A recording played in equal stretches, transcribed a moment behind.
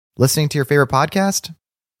Listening to your favorite podcast?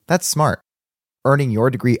 That's smart. Earning your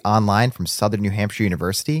degree online from Southern New Hampshire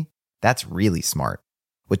University? That's really smart.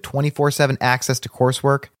 With 24/7 access to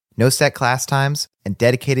coursework, no set class times, and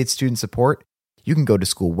dedicated student support, you can go to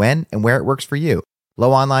school when and where it works for you.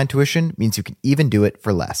 Low online tuition means you can even do it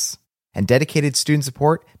for less. And dedicated student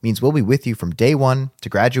support means we'll be with you from day one to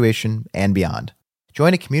graduation and beyond.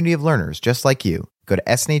 Join a community of learners just like you. Go to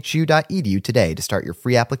snhu.edu today to start your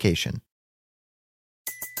free application.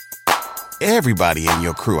 Everybody in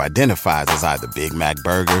your crew identifies as either Big Mac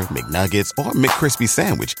Burger, McNuggets, or McCrispy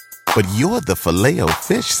Sandwich. But you're the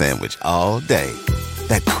Filet-O-Fish Sandwich all day.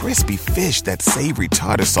 That crispy fish, that savory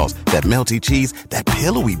tartar sauce, that melty cheese, that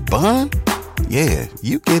pillowy bun. Yeah,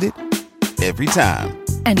 you get it. Every time.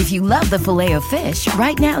 And if you love the Filet-O-Fish,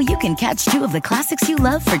 right now you can catch two of the classics you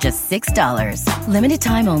love for just $6. Limited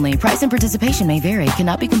time only. Price and participation may vary.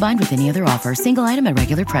 Cannot be combined with any other offer. Single item at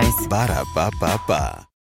regular price. Ba-da-ba-ba-ba.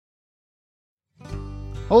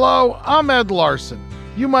 Hello, I'm Ed Larson.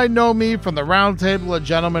 You might know me from the Round Table of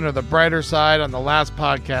Gentlemen or the Brighter Side on the Last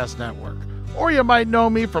Podcast Network. Or you might know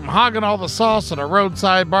me from hogging all the sauce at a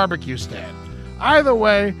roadside barbecue stand. Either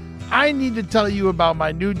way, I need to tell you about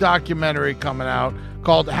my new documentary coming out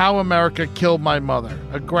called How America Killed My Mother.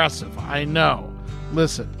 Aggressive, I know.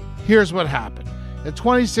 Listen, here's what happened. In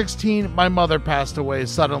 2016, my mother passed away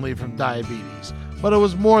suddenly from diabetes. But it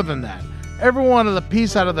was more than that. Everyone wanted a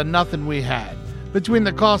piece out of the nothing we had. Between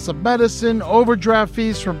the cost of medicine, overdraft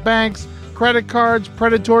fees from banks, credit cards,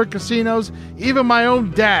 predatory casinos, even my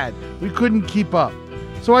own dad, we couldn't keep up.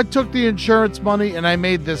 So I took the insurance money and I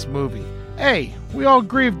made this movie. Hey, we all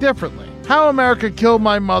grieve differently. How America Killed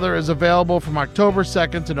My Mother is available from October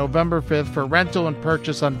 2nd to November 5th for rental and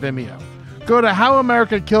purchase on Vimeo. Go to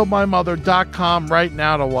howamericakilledmymother.com right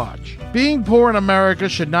now to watch. Being poor in America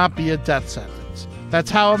should not be a death sentence.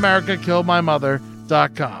 That's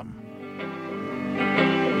howamericakilledmymother.com.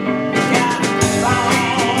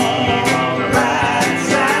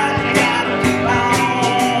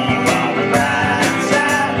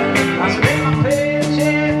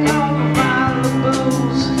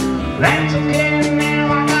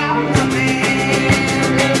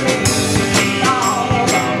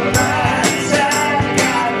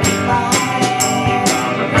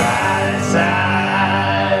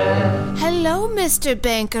 Mr.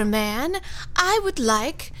 Banker Man, I would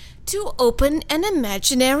like to open an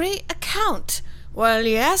imaginary account. Well,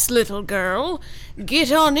 yes, little girl.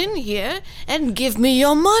 Get on in here and give me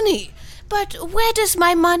your money. But where does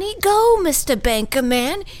my money go, Mr. Banker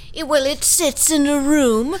Man? Well, it sits in a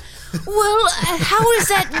room. Well, how is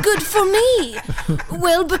that good for me?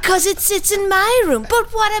 Well, because it sits in my room.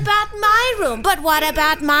 But what about my room? But what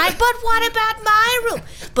about my room?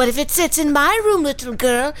 But if it sits in my room, little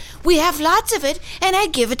girl, we have lots of it, and I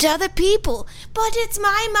give it to other people. But it's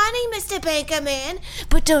my money, Mr. Banker Man.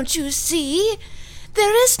 But don't you see?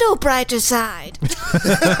 There is no brighter side.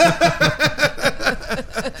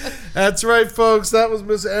 That's right, folks. That was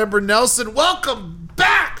Miss Amber Nelson. Welcome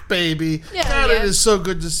back, baby. Yeah, God, it is so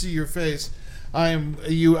good to see your face.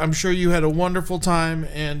 I'm sure you had a wonderful time,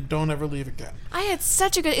 and don't ever leave again. I had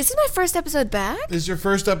such a good... Is this my first episode back? This is your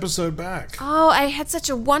first episode back. Oh, I had such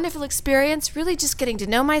a wonderful experience, really just getting to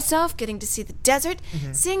know myself, getting to see the desert,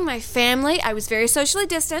 seeing my family. I was very socially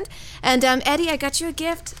distant. And, Eddie, I got you a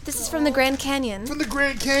gift. This is from the Grand Canyon. From the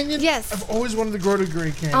Grand Canyon? Yes. I've always wanted to go to the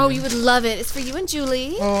Grand Canyon. Oh, you would love it. It's for you and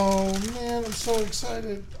Julie. Oh, man, I'm so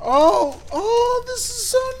excited. Oh, this is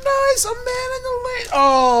so nice. A man in the lake.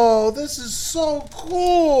 Oh, this is so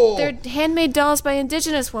cool. They're handmade dolls by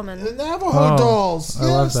indigenous women. The Navajo dolls. I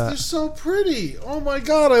love that. They're so pretty. Oh my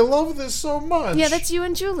God, I love this so much. Yeah, that's you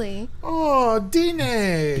and Julie. Oh,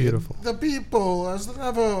 Dine. Beautiful. The people as the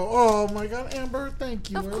Navajo. Oh my God, Amber,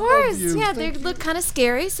 thank you. Of I course. love you. Yeah, Thank they you. look kind of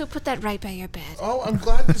scary, so put that right by your bed. Oh, I'm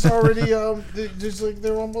glad there's already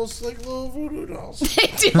they're almost like little voodoo dolls.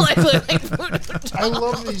 They do look like voodoo dolls. I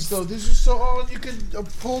love these though. These are so you can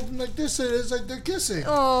hold them like this. It is like they're kissing.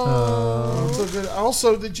 Oh. So good.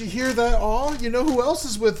 Also, did you hear that? Oh, you know who else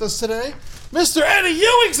is with us today? Mr. Eddie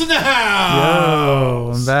Ewing's in the house.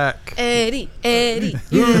 Yo, I'm back. Eddie.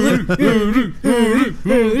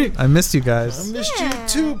 I missed you guys. I missed you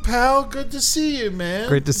too, pal. Good to see you, man.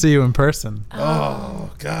 Great to see you in person.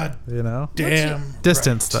 Oh, God. You know? Damn.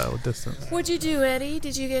 Distance, though. Distance. What'd you do, Eddie?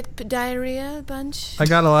 Did you get diarrhea a bunch? I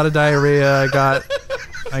got a lot of diarrhea. I got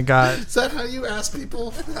I got Is that how you ask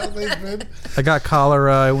people how they've been?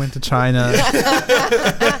 cholera. I went to China.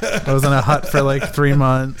 I was in a hut for like 3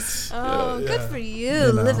 months. Oh, good for you,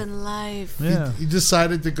 know. living life. Yeah. You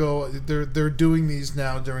decided to go. They're doing these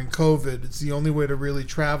now during COVID. It's the only way to really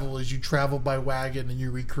travel is you travel by wagon and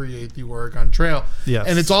you recreate the Oregon Trail. Yes.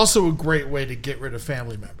 And it's also a great way to get rid of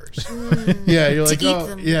family members. Yeah, you're like, eat oh,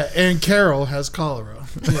 them. yeah. And Carol has cholera.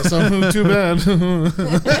 Yeah, so too bad.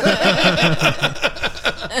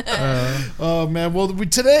 Oh man. Well,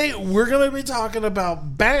 today we're gonna be talking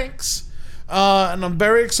about banks. And I'm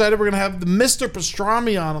very excited. We're going to have the Mr.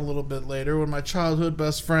 Pastrami on a little bit later, one of my childhood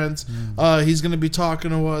best friends. He's going to be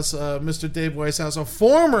talking to us, Mr. Dave Weishaus, a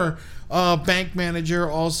former bank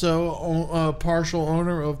manager, also partial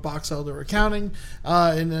owner of Box Elder Accounting.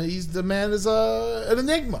 And the man is an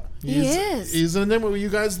enigma. He is. He's an enigma. You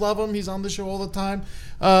guys love him. He's on the show all the time.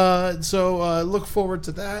 So look forward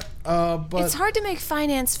to that. But It's hard to make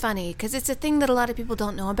finance funny because it's a thing that a lot of people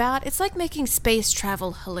don't know about. It's like making space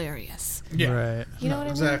travel hilarious. yeah. Right. You know what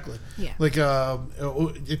I mean? Exactly. Yeah. Like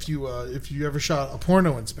if you ever shot a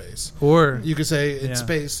porno in space, Or you could say in Yeah.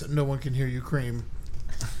 space no one can hear you cream.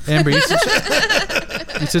 Amber, you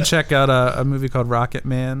should check out a movie called Rocket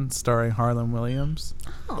Man starring Harlan Williams.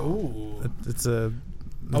 Oh, It's a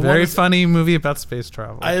I very wanna- funny movie about space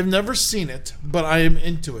travel. I have never seen it, but I am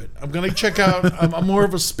into it. I'm gonna check out. I'm more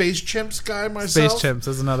of a Space Chimps guy myself. Space Chimps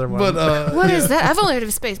is another one. But What is that? I've only heard of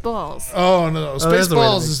Spaceballs. oh no, there's a way to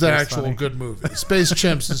Spaceballs make is the space actual funny. good movie. Space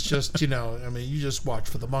Chimps is just I mean, you just watch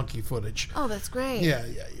for the monkey footage. Oh, that's great. Yeah.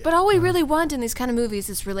 But all we really want in these kind of movies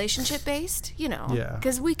is relationship based, Yeah.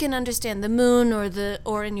 because we can understand the moon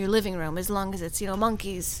or in your living room as long as it's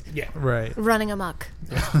monkeys Yeah. right. running amok.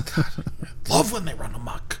 Love when they run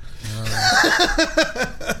amok.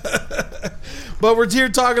 But we're here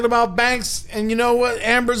talking about banks, and you know what?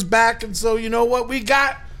 Amber's back, and so you know what? We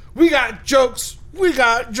got jokes. We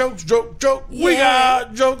got jokes. We Yeah.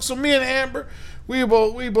 got jokes. So me and Amber, we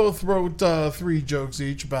both wrote 3 jokes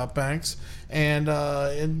each about banks, and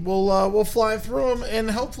we'll fly through them, and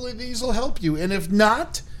hopefully these will help you. And if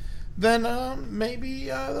not, then maybe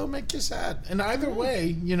they'll make you sad. And either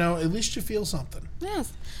way, at least you feel something.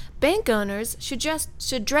 Yes. Bank owners should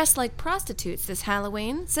dress like prostitutes this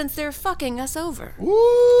Halloween since they're fucking us over. Woo!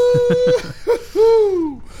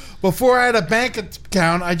 Before I had a bank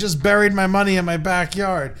account, I just buried my money in my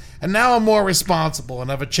backyard. And now I'm more responsible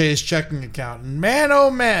and have a Chase checking account. And man,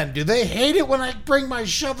 oh man, do they hate it when I bring my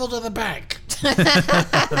shovel to the bank.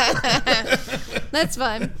 That's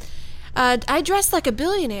fun. I dressed like a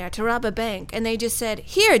billionaire to rob a bank, and they just said,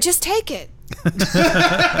 "Here, just take it."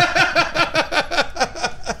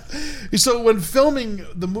 So when filming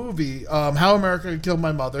the movie, How America Killed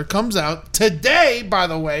My Mother, comes out today, by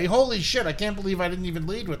the way. Holy shit, I can't believe I didn't even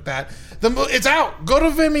lead with that. It's out. Go to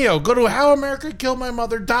Vimeo. Go to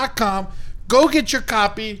HowAmericaKilledMyMother.com. Go get your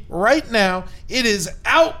copy right now. It is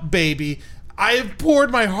out, baby. I have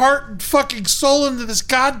poured my heart and fucking soul into this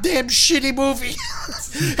goddamn shitty movie.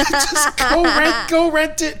 Just go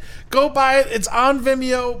rent it. Go buy it. It's on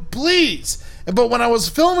Vimeo, please. But when I was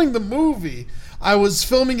filming the movie, I was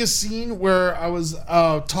filming a scene where I was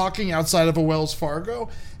talking outside of a Wells Fargo,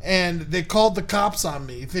 and they called the cops on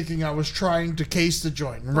me, thinking I was trying to case the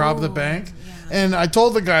joint and rob the bank. Yeah. And I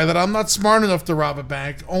told the guy that I'm not smart enough to rob a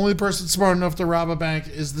bank. Only person smart enough to rob a bank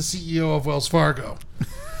is the CEO of Wells Fargo.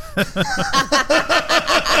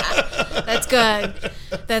 That's good.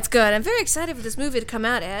 That's good. I'm very excited for this movie to come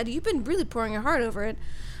out, Ed. You've been really pouring your heart over it.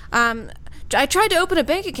 I tried to open a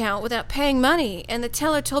bank account without paying money, and the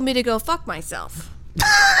teller told me to go fuck myself.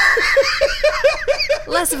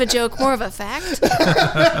 Less of a joke, more of a fact.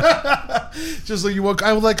 Just like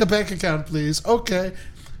I would like a bank account, please. Okay.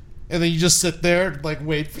 And then you just sit there, like,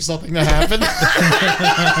 wait for something to happen.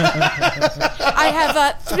 I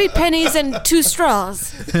have 3 pennies and 2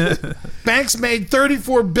 straws. Banks made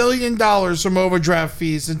 $34 billion from overdraft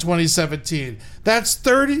fees in 2017. That's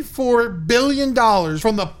 $34 billion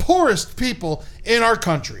from the poorest people in our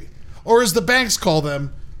country. Or as the banks call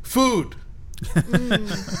them, food.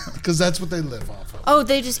 Because that's what they live off of. Oh,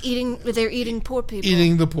 they're eating poor people.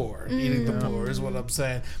 Eating the poor. Eating the poor is what I'm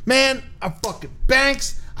saying. Man, I'm fucking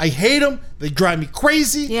banks. I hate them. They drive me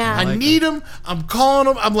crazy. Yeah. I need them. I'm calling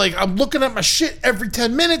them. I'm looking at my shit every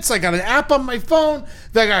 10 minutes. I got an app on my phone.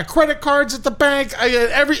 I got credit cards at the bank.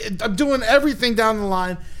 I'm doing everything down the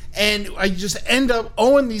line. And I just end up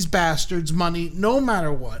owing these bastards money no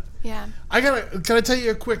matter what. Yeah. Can I tell you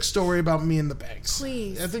a quick story about me and the banks?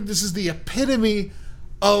 Please. I think this is the epitome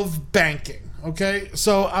of banking. Okay,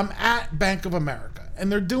 so I'm at Bank of America,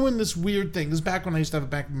 and they're doing this weird thing. This is back when I used to have a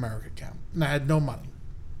Bank of America account, and I had no money.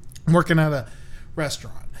 I'm working at a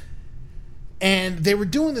restaurant. And they were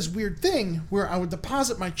doing this weird thing where I would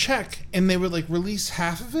deposit my check and they would like release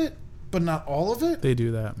half of it, but not all of it. They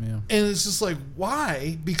do that, yeah. And it's just like,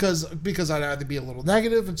 why? Because I'd either be a little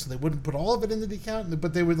negative, and so they wouldn't put all of it into the account,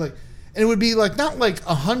 but they would like, and it would be like not like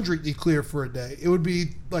 100 you clear for a day. It would be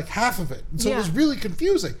like half of it. And so it was really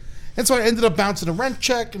confusing. And so I ended up bouncing a rent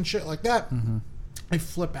check and shit like that. Mm-hmm. I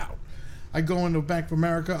flip out. I go into Bank of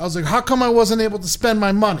America. I was like, how come I wasn't able to spend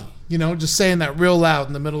my money? You know, just saying that real loud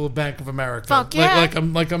in the middle of Bank of America. Fuck yeah. Like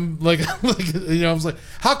you know, I was like,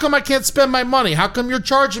 how come I can't spend my money? How come you're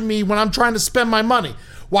charging me when I'm trying to spend my money?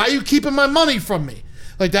 Why are you keeping my money from me?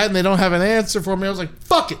 Like that, and they don't have an answer for me. I was like,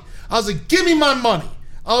 fuck it. I was like, give me my money.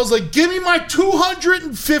 I was like, give me my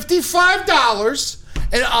 $255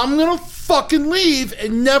 and I'm going to fucking leave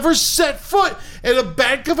and never set foot at a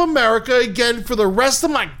Bank of America again for the rest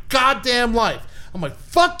of my goddamn life. I'm like,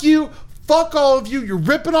 fuck you. Fuck all of you. You're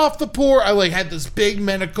ripping off the poor. I like had this big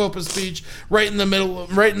Maricopa speech right in the middle of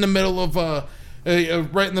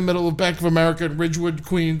Bank of America in Ridgewood,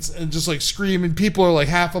 Queens, and just like screaming. People are like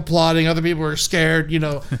half applauding. Other people are scared, you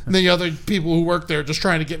know. And then the other people who work there just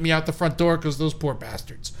trying to get me out the front door because those poor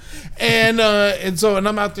bastards. And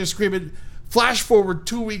I'm out there screaming. Flash forward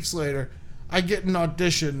 2 weeks later, I get an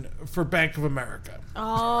audition for Bank of America.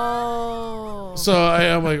 Oh. So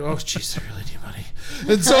I'm like, oh, jeez, I really need money.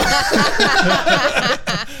 And so,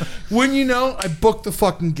 when you know, I booked the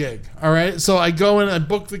fucking gig, all right? So I go in, I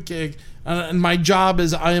book the gig, and my job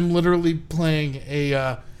is I am literally playing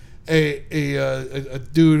a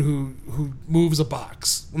dude who moves a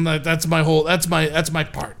box. And that's my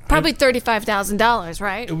part. Probably $35,000,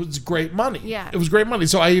 right? It was great money. Yeah. It was great money.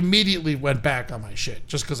 So I immediately went back on my shit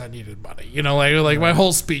just because I needed money. You know, like my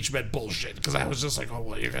whole speech meant bullshit because I was just like, oh,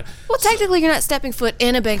 well, you're gonna. Well, technically, you're not stepping foot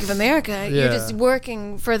in a Bank of America. Yeah. You're just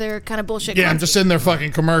working for their kind of bullshit. Yeah, I'm just in their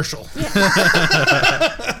fucking commercial.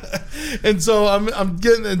 And so I'm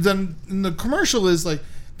getting, and then the commercial is like,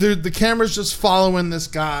 the camera's just following this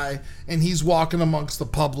guy, and he's walking amongst the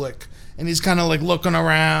public, and he's kind of like looking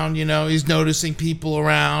around, you know, he's noticing people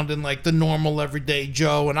around and like the normal everyday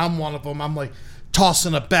Joe, and I'm one of them. I'm like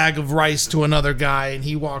tossing a bag of rice to another guy, and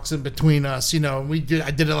he walks in between us, you know, and I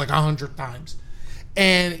did it like 100 times.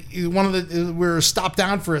 And we were stopped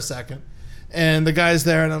down for a second, and the guy's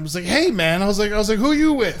there, and I was like, hey man, I was like, who are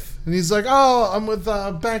you with? And he's like, oh, I'm with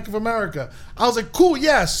Bank of America. I was like, cool,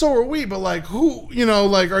 yeah, so are we, but like, who, you know,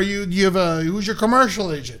 like, who's your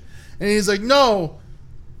commercial agent? And he's like, no,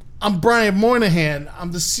 I'm Brian Moynihan.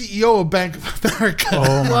 I'm the CEO of Bank of America.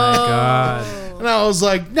 Oh my God. And I was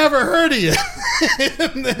like, never heard of you.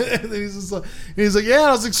 And he's like, yeah.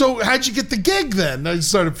 I was like, so how'd you get the gig then? And I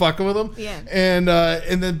started fucking with him. Yeah. And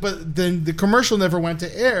then the commercial never went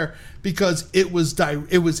to air because it was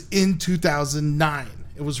in 2009.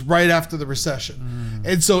 It was right after the recession.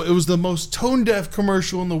 And so it was the most tone deaf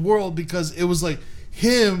commercial in the world because it was like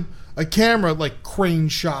him, a camera, like crane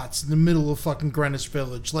shots in the middle of fucking Greenwich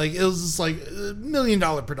Village. Like it was just like $1 million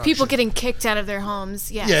production. People getting kicked out of their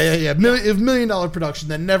homes. Yeah. Yeah. $1 million production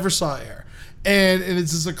that never saw air. And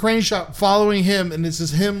it's just a crane shot following him, and it's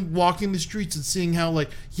just him walking the streets and seeing how,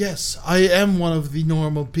 like, yes, I am one of the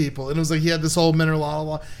normal people. And it was like he had this whole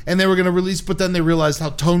mineral, and they were going to release, but then they realized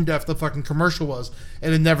how tone deaf the fucking commercial was,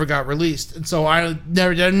 and it never got released. And so I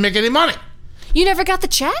never didn't make any money. You never got the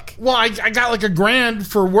check? Well, I got like $1,000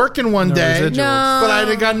 for working one day, residuals. No. but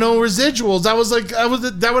I got no residuals. That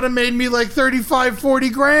would have made me like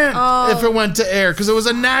 $35,000-$40,000 if it went to air because it was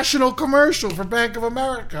a national commercial for Bank of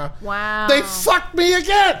America. Wow. They fucked me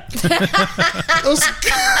again. those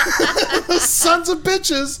sons of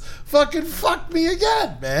bitches fucking fucked me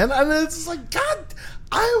again, man. And it's just like, God,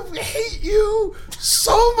 I hate you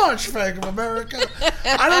so much, Bank of America.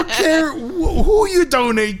 I don't care who you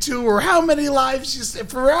donate to or how many lives you save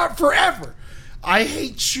forever. I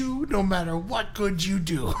hate you no matter what good you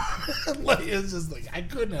do. Like, it's just like, I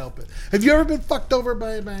couldn't help it. Have you ever been fucked over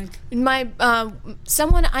by a bank?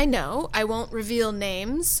 Someone I know, I won't reveal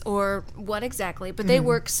names or what exactly, but they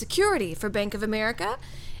work security for Bank of America.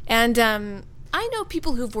 And I know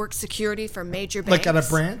people who've worked security for major banks. Like at a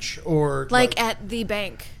branch or? Like at the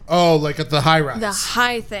bank. Oh, like at the high rise. The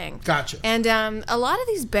high thing. Gotcha. And a lot of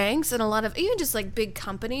these banks and a lot of even just like big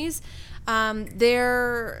companies,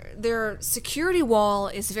 their security wall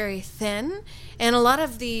is very thin, and a lot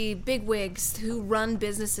of the big wigs who run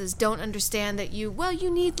businesses don't understand that you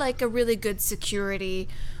need like a really good security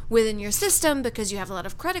within your system because you have a lot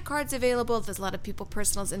of credit cards available. There's a lot of people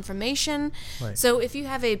personal information. Right. So if you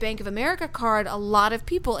have a Bank of America card, a lot of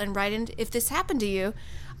people, and if this happened to you,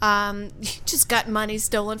 you just got money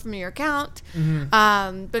stolen from your account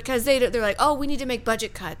because they're like, oh, we need to make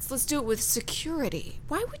budget cuts. Let's do it with security.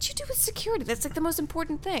 Why would you do it with security? That's like the most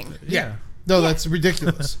important thing. Yeah. No, that's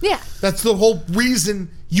ridiculous. Yeah. That's the whole reason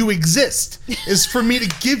you exist, is for me to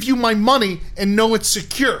give you my money and know it's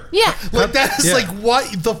secure. Yeah. Like, that is like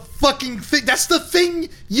what the fucking thing. That's the thing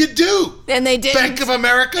you do. And they didn't. Bank of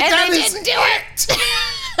America. And that they is didn't do it.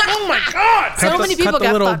 Oh my God. So many people cut the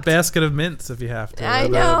got little fucked. basket of mints if you have to. I Or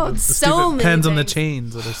know, the so stupid many pens on the things.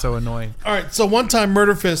 chains that are so annoying. All right, so one time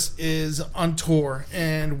Murder Fist is on tour,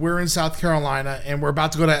 and we're in South Carolina, and we're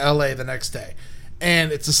about to go to LA the next day,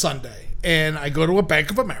 and it's a Sunday, and I go to a Bank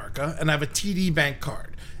of America, and I have a TD Bank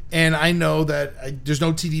card, and I know that there's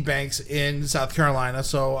no TD Banks in South Carolina,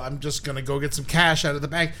 so I'm just going to go get some cash out of the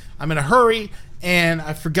bank. I'm in a hurry, and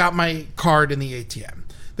I forgot my card in the ATM.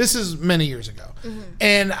 This is many years ago.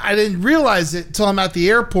 And I didn't realize it until I'm at the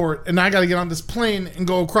airport and I got to get on this plane and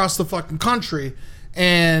go across the fucking country.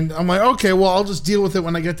 And I'm like, okay, well, I'll just deal with it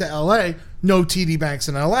when I get to LA. No TD Banks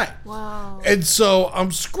in LA. Wow. And so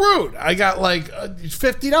I'm screwed. I got like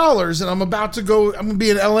 $50 and I'm about to go, I'm going to be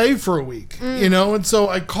in LA for a week, you know? And so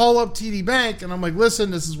I call up TD Bank and I'm like, listen,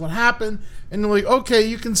 this is what happened. And they're like, okay,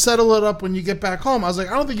 you can settle it up when you get back home. I was like,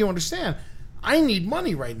 I don't think you understand. I need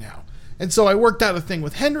money right now. And so I worked out a thing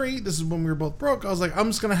with Henry. This is when we were both broke. I was like, I'm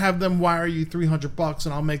just going to have them wire you $300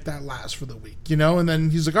 and I'll make that last for the week, you know? And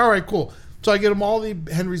then he's like, all right, cool. So I get him all the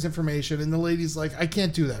Henry's information and the lady's like, I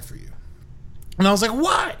can't do that for you. And I was like,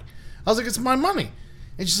 why? I was like, it's my money.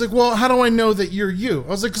 And she's like, well, how do I know that you're you?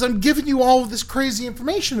 I was like, because I'm giving you all of this crazy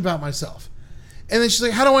information about myself. And then she's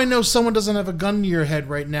like, how do I know someone doesn't have a gun to your head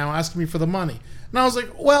right now asking me for the money? And I was like,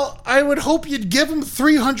 well, I would hope you'd give him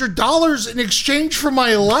 $300 in exchange for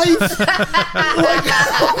my life.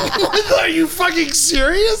 Like, are you fucking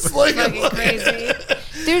serious? Like, Fucking crazy.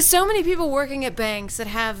 There's so many people working at banks that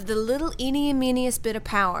have the little eeny-meeniest bit of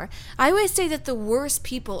power. I always say that the worst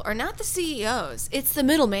people are not the CEOs, it's the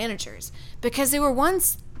middle managers. Because they were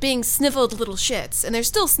once being sniveled little shits, and they're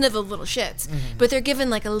still sniveled little shits, but they're given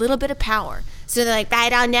like a little bit of power. So they're like, I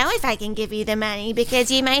don't know if I can give you the money because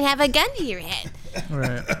you might have a gun to your head.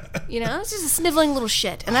 Right. You know, it's just a sniveling little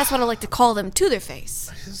shit, and that's what I like to call them to their face.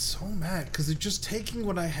 I'm so mad because they're just taking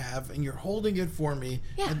what I have and you're holding it for me,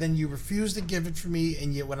 Yeah. and then you refuse to give it for me,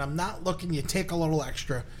 and yet when I'm not looking, you take a little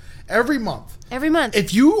extra every month. Every month.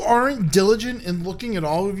 If you aren't diligent in looking at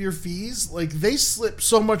all of your fees, like they slip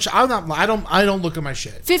so much. I don't look at my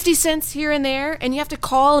shit. 50 cents here and there, and you have to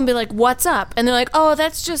call and be like, what's up? And they're like, oh,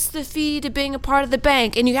 that's just the fee to being a part of the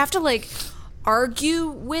bank. And you have to like argue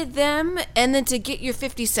with them and then to get your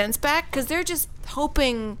 50 cents back because they're just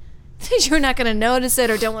hoping that you're not going to notice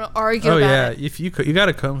it or don't want to argue about it. If you got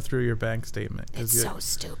to comb through your bank statement. 'Cause It's so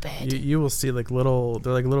stupid. You will see like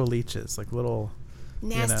they're like little leeches, like little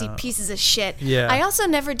Nasty know. pieces of shit. Yeah. I also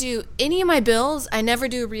never do any of my bills. I never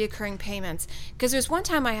do reoccurring payments because there's one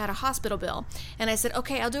time I had a hospital bill and I said,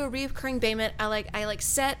 okay, I'll do a reoccurring payment. I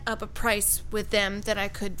set up a price with them that I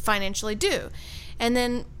could financially do. And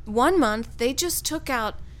then 1 month they just took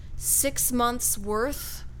out 6 months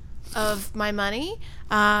worth of my money,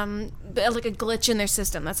 like a glitch in their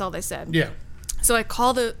system. That's all they said. Yeah. So I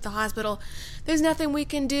call the hospital. There's nothing we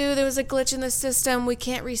can do. There was a glitch in the system. We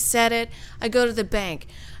can't reset it. I go to the bank.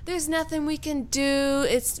 There's nothing we can do.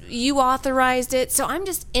 It's you authorized it. So I'm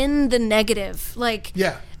just in the negative. Like,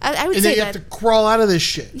 Yeah. I would and say then you that. have to crawl out of this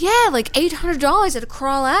shit. Yeah, like $800. I had to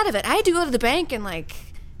crawl out of it. I had to go to the bank and like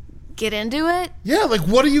get into it. Yeah, like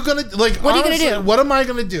what are you gonna like? What are you gonna honestly, do? What am I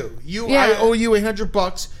gonna do? Yeah. I owe you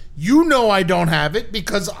 $800. You know I don't have it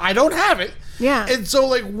because I don't have it. Yeah. And so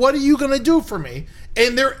like, what are you gonna do for me?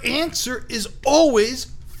 And their answer is always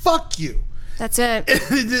 "fuck you." That's it.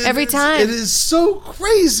 Every time. It is so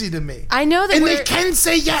crazy to me. I know that and we're- they can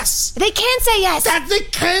say yes. They can say yes. That they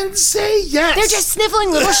can say yes. They're just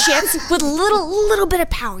sniveling little shits with little bit of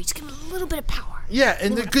power. You just give them a little bit of power. Yeah,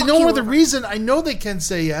 and Fuck you know you what? The over. reason I know they can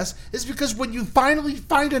say yes is because when you finally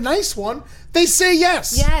find a nice one, they say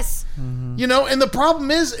yes. Yes. You know, and the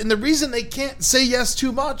problem is, and the reason they can't say yes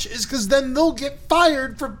too much is because then they'll get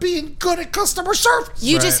fired for being good at customer service.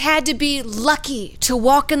 You just had to be lucky to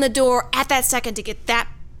walk in the door at that second to get that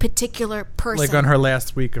particular person. like on her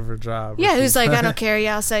last week of her job. Yeah, who's like, I don't care,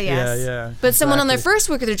 yeah, I'll say yes. Yeah, But someone on their exactly. first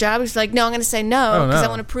week of their job who's like, no, I'm going to say no Oh, because I no.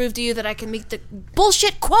 want to prove to you that I can meet the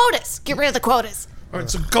bullshit quotas. Get rid of the quotas. All right,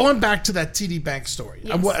 so going back to that TD Bank story,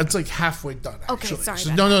 Yes. it's like halfway done. Actually. Okay, sorry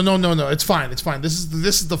So about no. It's fine. This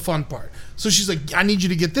is the fun part. So she's like, I need you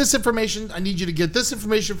to get this information. I need you to get this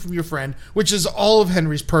information from your friend, which is all of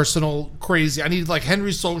Henry's personal crazy. I need like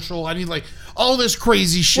Henry's social. I need like all this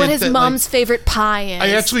crazy shit. What his mom's favorite pie is. I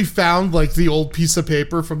actually found like the old piece of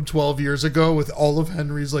paper from 12 years ago with all of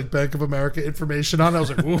Henry's like Bank of America information on it. I was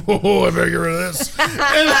like, whoa, I better get rid of this.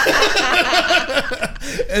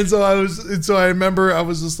 And so I remember I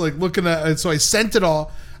was just like looking at it. So I sent it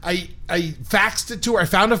all. I faxed it to her. I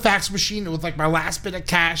found a fax machine with like my last bit of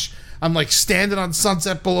cash. I'm like standing on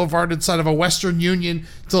Sunset Boulevard inside of a Western Union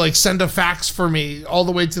to like send a fax for me all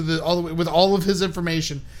the way with all of his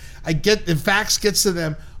information. The fax gets to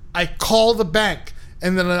them. I call the bank,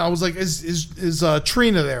 and then I was like, "Is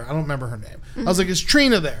Trina there?" I don't remember her name. I was like, "Is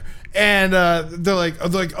Trina there?" And they're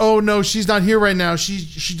like, "Oh no, she's not here right now. She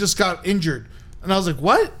just got injured." And I was like,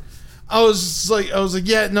 "What?" I was like,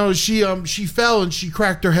 "Yeah, no, she fell and she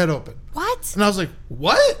cracked her head open." What? And I was like,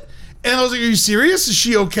 "What?" And I was like, "Are you serious? Is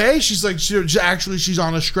she okay?" She's like, she's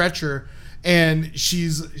on a stretcher and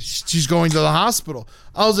she's going to the hospital.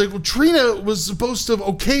 I was like, well, Trina was supposed to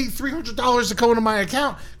 $300 to come into my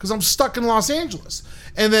account because I'm stuck in Los Angeles.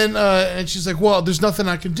 And then and she's like, well, there's nothing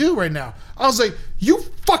I can do right now. I was like, you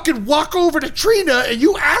fucking walk over to Trina and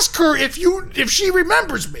you ask her if she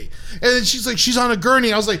remembers me. And then she's like, she's on a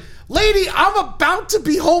gurney. I was like, lady, I'm about to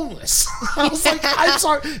be homeless. I was like, I'm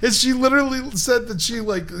sorry. And she literally said that she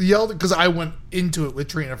like yelled because I went into it with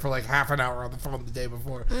Trina for like half an hour on the phone the day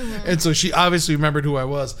before. Mm-hmm. And so she obviously remembered who I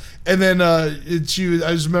was. And then I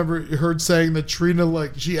just remember her saying that Trina,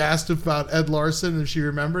 like, she asked about Ed Larson and she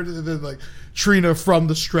remembered it. And then like Trina from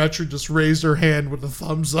the stretcher just raised her hand with a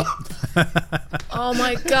thumbs up. Oh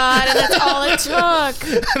my God. And that's all it took.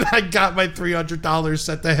 And I got my $300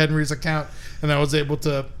 sent to Henry's account. And I was able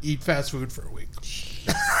to eat fast food for a week.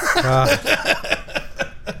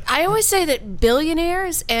 I always say that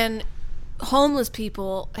billionaires and homeless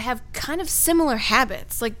people have kind of similar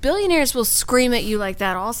habits. Like billionaires will scream at you like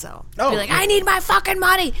that also. Oh, be like, yeah. I need my fucking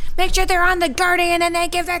money. Make sure they're on the gurney and then they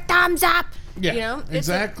give their thumbs up. Yeah, you know, it's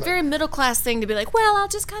exactly. a very middle class thing to be like, well, I'll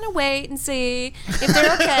just kind of wait and see if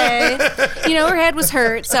they're okay. You know, her head was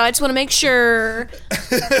hurt, so I just want to make sure.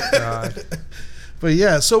 God. But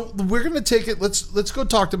yeah, so we're gonna take it. Let's go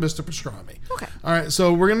talk to Mr. Pastrami. Okay. All right.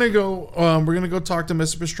 So we're gonna go. We're gonna go talk to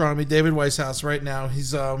Mr. Pastrami, David Weishaus, right now.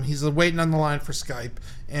 He's waiting on the line for Skype,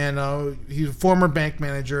 and he's a former bank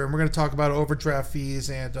manager, and we're gonna talk about overdraft fees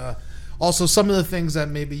and also some of the things that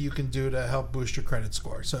maybe you can do to help boost your credit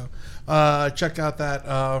score. So check out that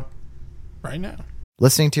right now.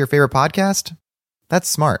 Listening to your favorite podcast? That's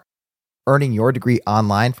smart. Earning your degree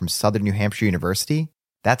online from Southern New Hampshire University?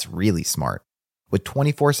 That's really smart. With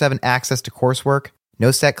 24/7 access to coursework,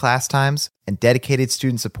 no set class times, and dedicated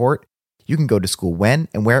student support, you can go to school when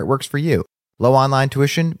and where it works for you. Low online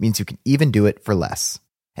tuition means you can even do it for less.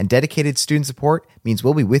 And dedicated student support means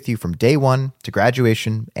we'll be with you from day one to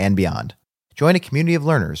graduation and beyond. Join a community of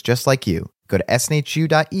learners just like you. Go to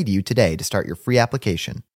snhu.edu today to start your free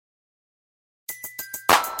application.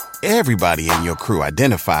 Everybody in your crew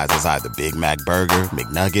identifies as either Big Mac Burger,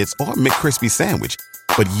 McNuggets, or McCrispy Sandwich.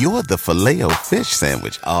 But you're the Filet-O-Fish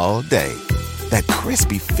Sandwich all day. That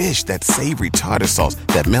crispy fish, that savory tartar sauce,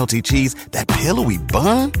 that melty cheese, that pillowy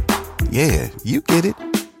bun. Yeah, you get it.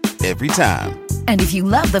 Every time. And if you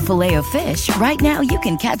love the Filet-O-Fish, right now you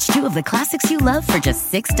can catch two of the classics you love for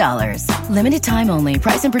just $6. Limited time only.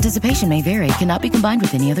 Price and participation may vary. Cannot be combined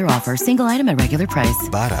with any other offer. Single item at regular price.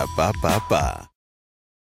 Ba-da-ba-ba-ba.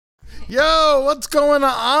 Yo, what's going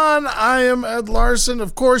on? I am Ed Larson.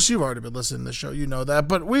 Of course, you've already been listening to the show. You know that.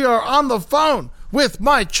 But we are on the phone with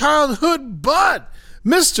my childhood bud,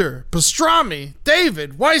 Mr. Pastrami,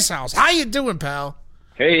 David Weishaus. How you doing, pal?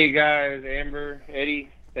 Hey, guys. Amber, Eddie,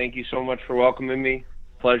 thank you so much for welcoming me.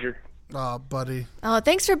 Pleasure. Oh, buddy. Oh,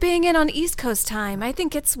 thanks for being in on East Coast time. I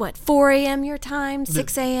think it's, 4 a.m. your time,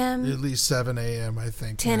 6 a.m.? At least 7 a.m., I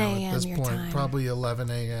think. 10 now, a.m. at this your point. time. Probably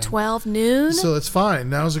 11 a.m. 12 noon? So it's fine.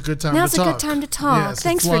 Now's a good time to talk. Now's a good time to talk. Yes,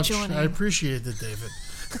 Thanks it's for lunch. joining. I appreciate it, David.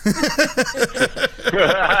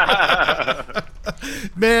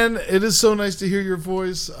 Man, it is so nice to hear your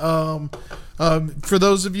voice. For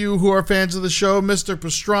those of you who are fans of the show, Mr.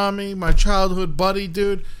 Pastrami, my childhood buddy,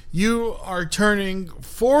 dude, you are turning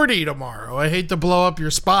 40 tomorrow. I hate to blow up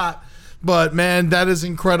your spot, but man, that is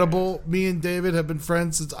incredible. Me and David have been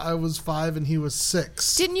friends since I was 5 and he was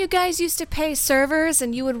 6. Didn't you guys used to pay servers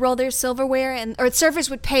and you would roll their silverware, or servers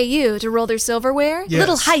would pay you to roll their silverware? Yes.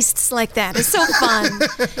 Little heists like that. It's so fun.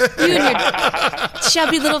 You and your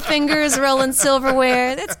chubby little fingers rolling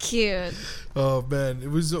silverware. That's cute. Oh man, it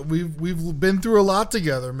was we've been through a lot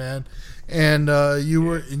together, man. And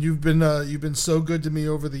you've been so good to me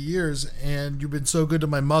over the years, and you've been so good to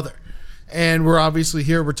my mother. And we're obviously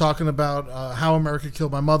here. We're talking about how America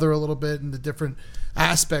killed my mother a little bit and the different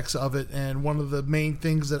aspects of it. And one of the main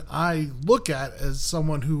things that I look at as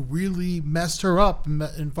someone who really messed her up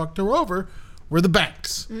and fucked her over were the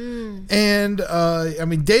banks. And I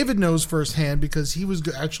mean, David knows firsthand because he was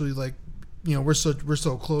actually like, you know, we're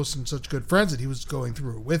so close and such good friends that he was going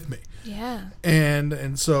through it with me. Yeah.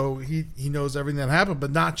 And so he knows everything that happened,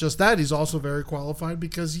 but not just that, he's also very qualified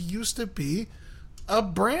because he used to be a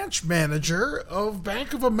branch manager of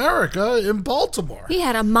Bank of America in Baltimore. He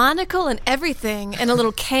had a monocle and everything, and a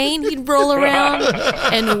little cane he'd roll around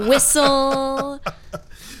and whistle.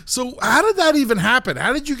 So how did that even happen?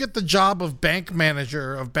 How did you get the job of bank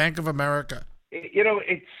manager of Bank of America? You know,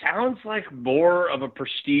 it sounds like more of a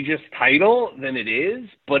prestigious title than it is,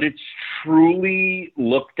 but it's truly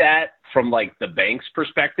looked at from like the bank's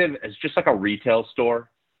perspective as just like a retail store.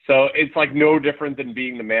 So it's like no different than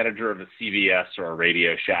being the manager of a CVS or a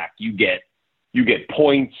Radio Shack. You get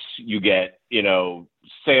points, you get, you know,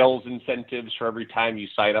 sales incentives for every time you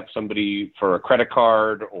sign up somebody for a credit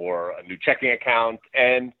card or a new checking account.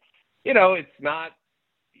 And, you know, it's not,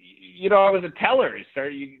 you know, I was a teller.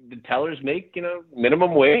 The tellers make, you know,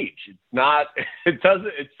 minimum wage. It's not, it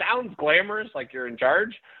sounds glamorous, like you're in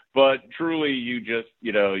charge, but truly you just,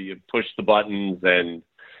 you know, you push the buttons and,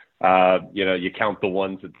 you know, you count the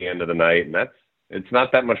ones at the end of the night, and it's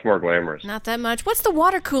not that much more glamorous. Not that much. What's the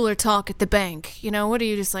water cooler talk at the bank? You know, what are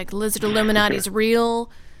you, just like Lizard Illuminati's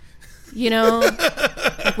real? You know,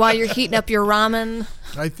 like while you're heating up your ramen.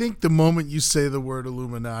 I think the moment you say the word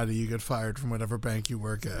Illuminati, you get fired from whatever bank you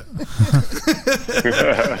work at.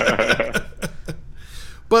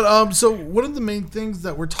 But so one of the main things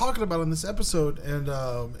that we're talking about in this episode and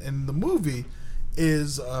in the movie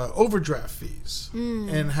is overdraft fees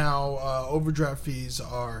and how overdraft fees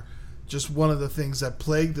are just one of the things that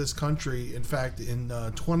plague this country. In fact, in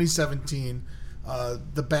 2017,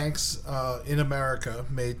 the banks in America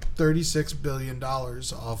made $36 billion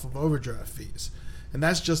off of overdraft fees. And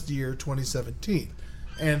that's just the year 2017.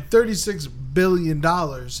 And $36 billion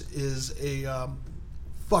is a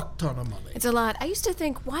fuck ton of money. It's a lot. I used to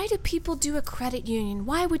think, why do people do a credit union?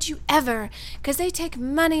 Why would you ever? Because they take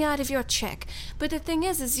money out of your check. But the thing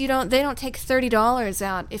is they don't take $30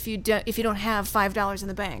 out if you don't have $5 in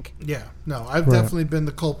the bank. Yeah, no, I've definitely been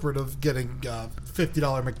the culprit of getting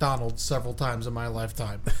 $50 McDonald's several times in my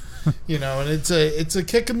lifetime. You know, and it's a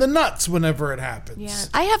kick in the nuts whenever it happens. Yeah,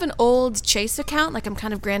 I have an old Chase account, like I'm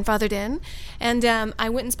kind of grandfathered in, and I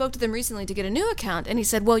went and spoke to them recently to get a new account, and he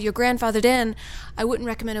said, well, you're grandfathered in. I wouldn't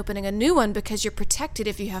recommend opening a new one because you're protected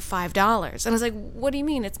if you have $5. And I was like, what do you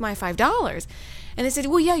mean? It's my $5. And they said,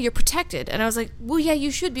 well, yeah, you're protected. And I was like, well, yeah,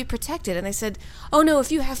 you should be protected. And they said, oh, no,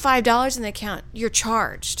 if you have $5 in the account, you're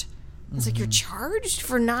charged. I was like, you're charged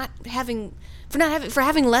for having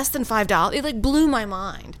less than $5? It like blew my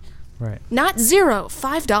mind. Right. Not zero,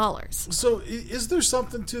 $5. So is there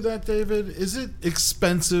something to that, David? Is it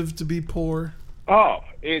expensive to be poor? Oh,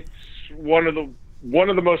 it's one of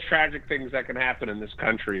the most tragic things that can happen in this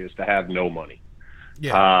country is to have no money.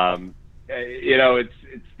 Yeah. You know, it's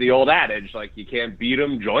the old adage, like, you can't beat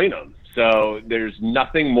them, join them. So there's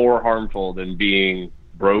nothing more harmful than being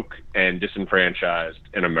broke and disenfranchised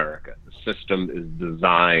in America. The system is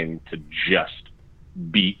designed to just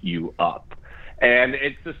beat you up. And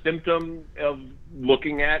it's a symptom of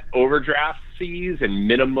looking at overdraft fees and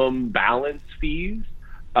minimum balance fees.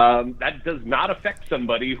 That does not affect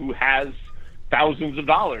somebody who has thousands of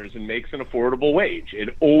dollars and makes an affordable wage.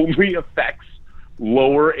 It only affects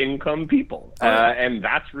lower income people. And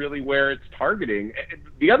that's really where it's targeting.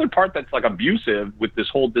 The other part that's like abusive with this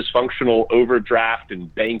whole dysfunctional overdraft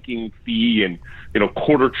and banking fee and, you know,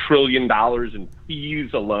 $250 billion in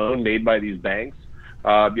fees alone made by these banks,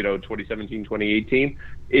 2017, 2018,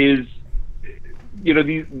 is, you know,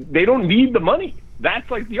 they don't need the money. That's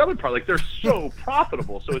like the other part. Like, they're so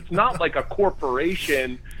profitable. So it's not like a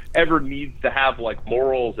corporation ever needs to have like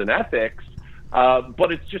morals and ethics.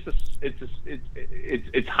 But it's just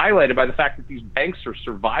it's highlighted by the fact that these banks are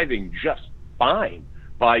surviving just fine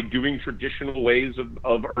by doing traditional ways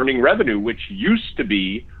of earning revenue, which used to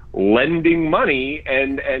be lending money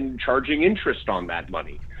and charging interest on that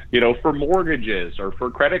money, you know, for mortgages or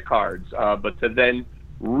for credit cards, but to then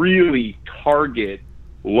really target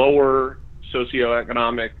lower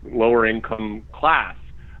socioeconomic, lower income class.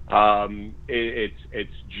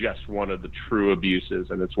 It's just one of the true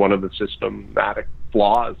abuses, and it's one of the systematic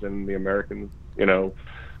flaws in the American, you know,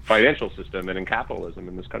 financial system and in capitalism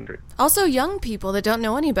in this country. Also, young people that don't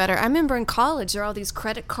know any better. I remember in college, there are all these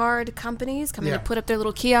credit card companies coming to put up their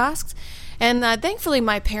little kiosks. And thankfully,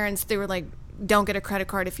 my parents, they were like, don't get a credit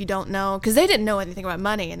card if you don't know. Because they didn't know anything about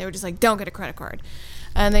money. And they were just like, don't get a credit card.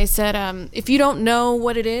 And they said, if you don't know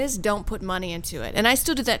what it is, don't put money into it. And I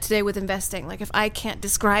still do that today with investing. Like, if I can't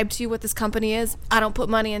describe to you what this company is, I don't put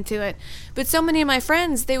money into it. But so many of my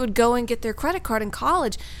friends, they would go and get their credit card in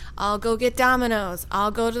college. I'll go get Domino's.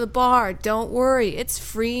 I'll go to the bar. Don't worry. It's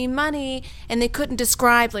free money. And they couldn't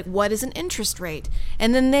describe, like, what is an interest rate.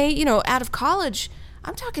 And then they, out of college,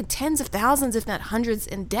 I'm talking tens of thousands, if not hundreds,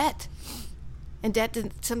 in debt. In debt to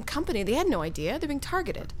some company. They had no idea. They're being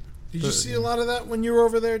targeted. Did you see a lot of that when you were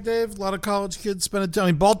over there, Dave? A lot of college kids spending time. I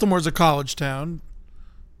mean, Baltimore's a college town.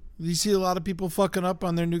 Do you see a lot of people fucking up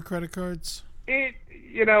on their new credit cards?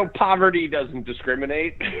 Poverty doesn't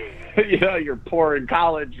discriminate. You're poor in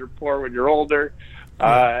college, you're poor when you're older.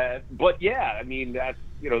 But yeah, I mean, that's,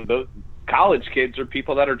 those college kids are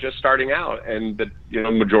people that are just starting out, and the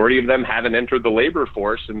majority of them haven't entered the labor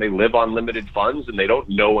force, and they live on limited funds, and they don't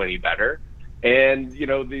know any better. And,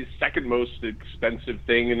 the second most expensive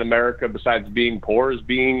thing in America besides being poor is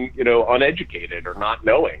being, uneducated or not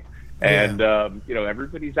knowing. And,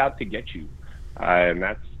 everybody's out to get you. And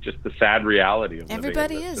that's just the sad reality of living in this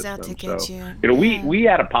Everybody is out to get you. We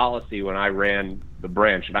had a policy when I ran the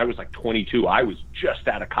branch, and I was like 22. I was just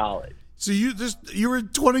out of college. So you were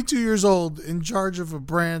 22 years old in charge of a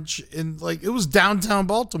branch in, like, it was downtown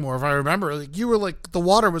Baltimore, if I remember. Like, you were like, the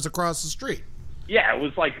water was across the street. Yeah, it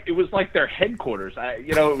was like their headquarters.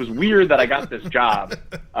 It was weird that I got this job,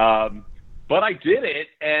 but I did it,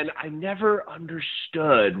 and I never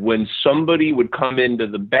understood when somebody would come into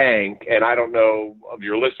the bank. And I don't know of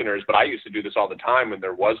your listeners, but I used to do this all the time when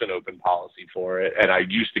there was an open policy for it, and I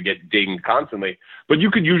used to get dinged constantly. But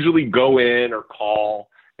you could usually go in or call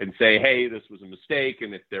and say, "Hey, this was a mistake,"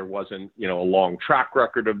 and if there wasn't, a long track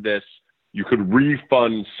record of this, you could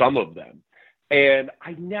refund some of them. And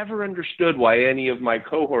I never understood why any of my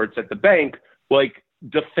cohorts at the bank,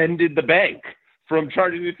 defended the bank from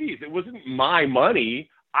charging the fees. It wasn't my money.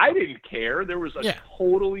 I didn't care. There was a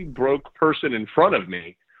totally broke person in front of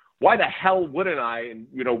me. Why the hell wouldn't I? And,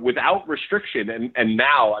 without restriction. And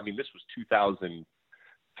now, I mean, this was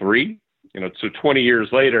 2003, so 20 years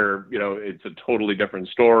later, it's a totally different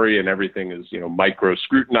story, and everything is, micro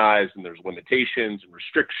scrutinized, and there's limitations and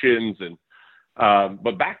restrictions.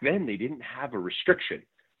 But back then they didn't have a restriction.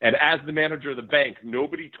 And as the manager of the bank,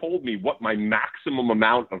 nobody told me what my maximum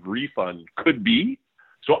amount of refund could be.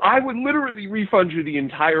 So I would literally refund you the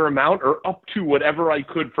entire amount or up to whatever I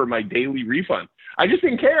could for my daily refund. I just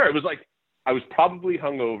didn't care. It was like, I was probably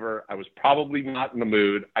hungover. I was probably not in the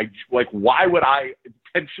mood. Why would I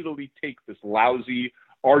intentionally take this lousy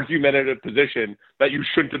argumentative position that you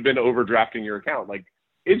shouldn't have been overdrafting your account?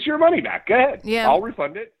 It's your money back. Go ahead. Yeah. I'll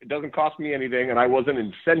refund it. It doesn't cost me anything. And I wasn't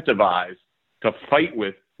incentivized to fight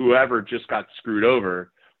with whoever just got screwed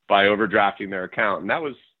over by overdrafting their account. And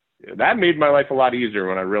that made my life a lot easier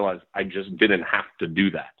when I realized I just didn't have to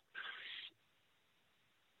do that.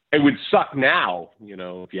 It would suck now,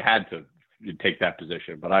 if you had to take that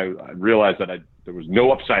position. But I realized that there was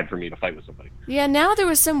no upside for me to fight with somebody. Yeah, now there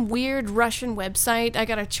was some weird Russian website. I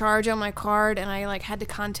got a charge on my card, and I had to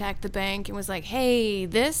contact the bank and was like, "Hey,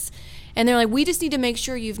 this," and they're like, "We just need to make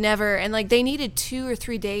sure you've never," and they needed 2 or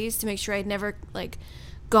 3 days to make sure I'd never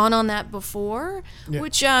gone on that before,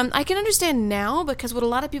 which I can understand now, because what a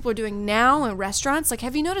lot of people are doing now in restaurants,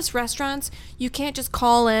 have you noticed restaurants, you can't just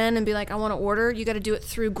call in and be like, I want to order. You got to do it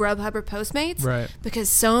through Grubhub or Postmates. Right. Because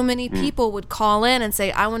so many people would call in and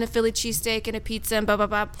say, I want a Philly cheesesteak and a pizza and blah, blah,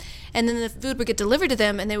 blah. And then the food would get delivered to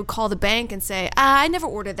them, and they would call the bank and say, I never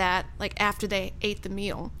ordered that, after they ate the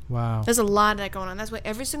meal. Wow. There's a lot of that going on. That's why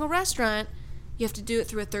every single restaurant, you have to do it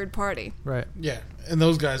through a third party. Right. Yeah, and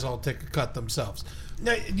those guys all take a cut themselves.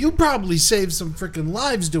 Now, you probably saved some freaking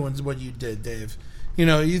lives doing what you did, Dave.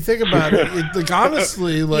 You think about it,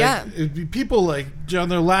 honestly, it'd be people on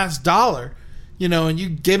their last dollar, and you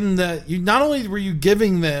give them that. You not only were you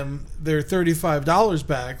giving them their $35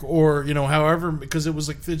 back, or however, because it was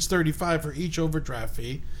it's $35 for each overdraft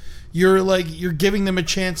fee. You're giving them a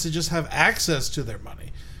chance to just have access to their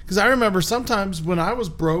money. Because I remember sometimes when I was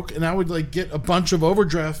broke and I would get a bunch of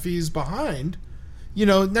overdraft fees behind.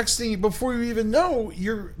 Next thing, before you even know,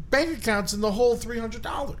 your bank account's in the whole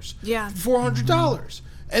 $300. Yeah. $400.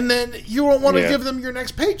 And then you don't want to give them your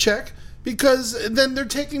next paycheck because then they're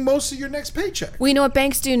taking most of your next paycheck. Well, you know what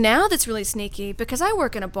banks do now that's really sneaky? Because I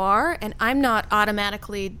work in a bar and I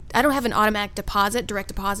don't have an automatic direct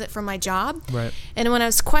deposit from my job. Right. And when I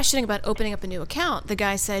was questioning about opening up a new account, the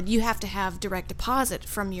guy said, you have to have direct deposit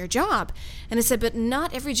from your job. And I said, but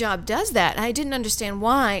not every job does that. And I didn't understand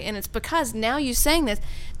why. And it's because now you saying this,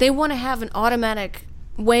 they want to have an automatic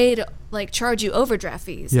way to charge you overdraft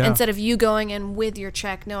fees instead of you going in with your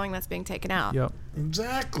check knowing that's being taken out. Yep.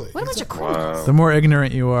 Exactly. What a bunch of criminals. The more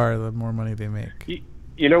ignorant you are, the more money they make.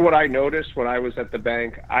 You know what I noticed when I was at the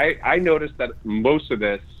bank? I noticed that most of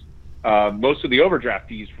the overdraft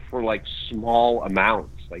fees were for small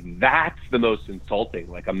amounts. That's the most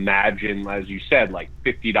insulting. Imagine, as you said,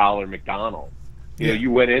 $50 McDonald's.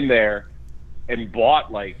 You went in there and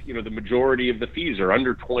bought the majority of the fees are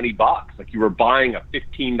under $20. You were buying a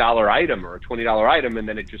 $15 item or a $20 item, and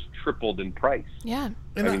then it just tripled in price. Yeah.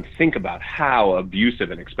 I mean, think about how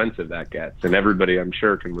abusive and expensive that gets. And everybody, I'm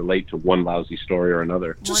sure, can relate to one lousy story or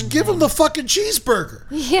another. Just give them the fucking cheeseburger.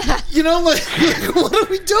 Yeah. What are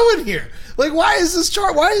we doing here? Why is this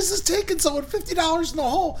taking someone $50 in the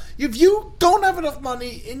hole? If you don't have enough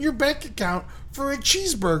money in your bank account for a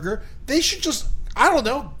cheeseburger, they should just, I don't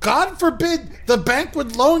know, God forbid the bank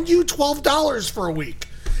would loan you $12 for a week.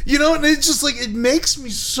 And it's just it makes me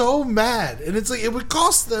so mad. And it's it would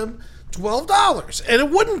cost them $12, and it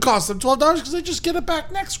wouldn't cost them $12 because they just get it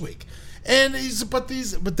back next week. And but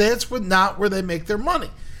that's not where they make their money.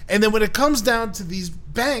 And then when it comes down to these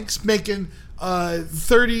banks making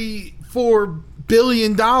 $34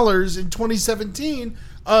 billion in 2017,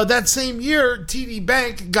 that same year, TD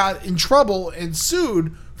Bank got in trouble and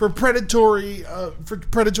sued for predatory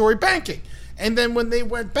banking. And then when they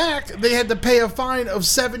went back, they had to pay a fine of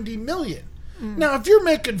 $70 million. Now, if you're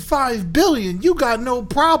making $5 billion, you got no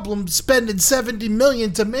problem spending $70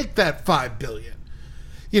 million to make that $5 billion.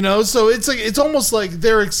 So it's almost like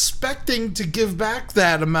they're expecting to give back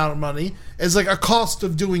that amount of money as a cost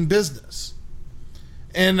of doing business.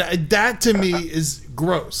 And that to me is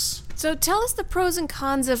gross. So tell us the pros and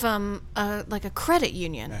cons of a credit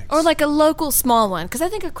union. Thanks. Or a local small one, because I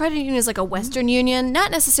think a credit union is a Western Union,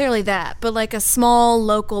 not necessarily that, but a small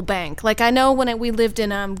local bank. I know when we lived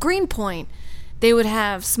in Greenpoint, they would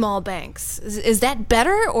have small banks. Is that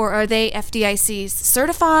better, or are they FDIC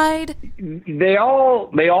certified? They all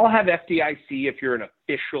have FDIC if you're an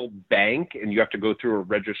official bank and you have to go through a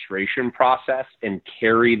registration process and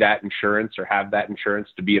carry that insurance or have that insurance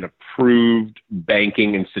to be an approved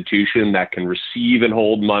banking institution that can receive and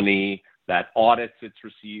hold money, that audits its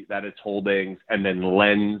holdings, and then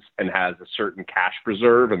lends and has a certain cash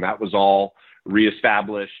reserve. And that was all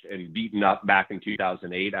reestablished and beaten up back in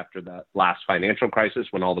 2008 after the last financial crisis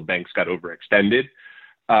when all the banks got overextended.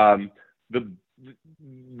 The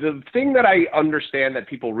thing that I understand that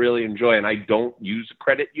people really enjoy, and I don't use a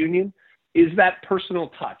credit union, is that personal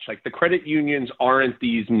touch. The credit unions aren't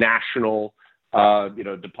these national,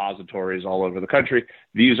 depositories all over the country.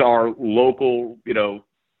 These are local,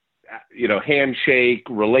 handshake,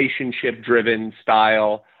 relationship-driven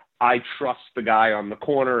style. I trust the guy on the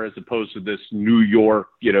corner as opposed to this New York,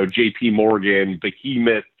 JP Morgan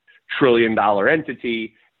behemoth $1 trillion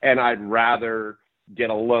entity. And I'd rather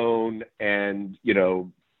get a loan and,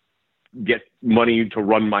 get money to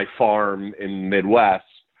run my farm in the Midwest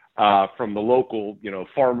from the local,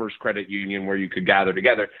 farmers credit union where you could gather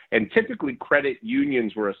together. And typically credit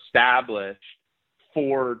unions were established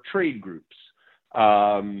for trade groups.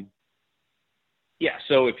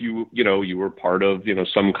 So if you were part of,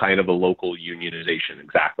 some kind of a local unionization,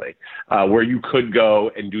 exactly, where you could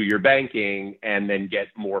go and do your banking and then get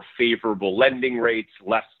more favorable lending rates,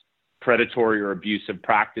 less predatory or abusive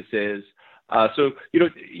practices.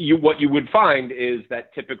 What you would find is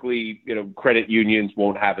that typically, credit unions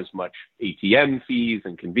won't have as much ATM fees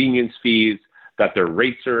and convenience fees, that their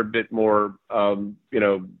rates are a bit more,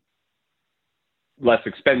 less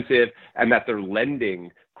expensive, and that their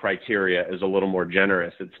lending criteria is a little more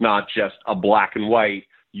generous. It's not just a black and white,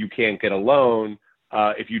 you can't get a loan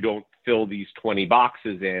if you don't fill these 20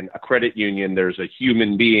 boxes in. A credit union, there's a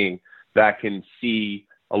human being that can see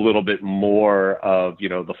a little bit more of,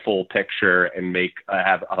 the full picture and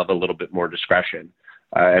have a little bit more discretion.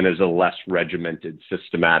 And is a less regimented,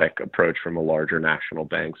 systematic approach from a larger national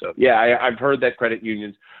bank. So, yeah, I've heard that credit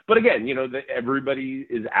unions, but again, everybody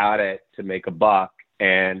is at it to make a buck.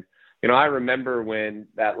 And, I remember when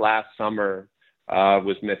that last summer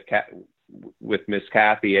with Miss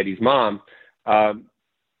Kathy, Eddie's mom, I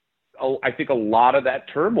think a lot of that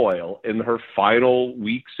turmoil in her final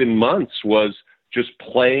weeks and months was just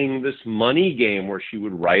playing this money game where she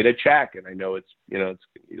would write a check. And I know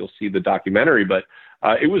you'll see the documentary, but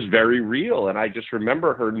it was very real. And I just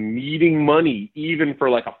remember her needing money, even for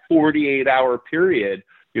like a 48-hour period,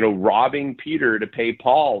 robbing Peter to pay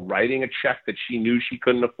Paul, writing a check that she knew she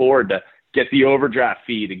couldn't afford to get the overdraft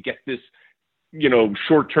fee, to get this,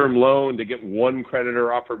 short-term loan, to get one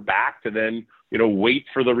creditor off her back, to then, wait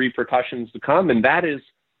for the repercussions to come. And that is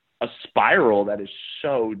a spiral that is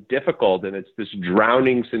so difficult, and it's this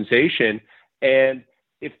drowning sensation. And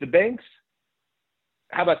if the banks,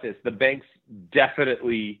 how about this? The banks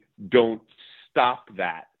definitely don't stop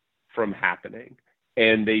that from happening,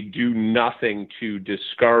 and they do nothing to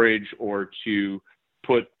discourage or to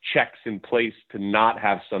put checks in place to not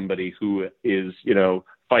have somebody who is,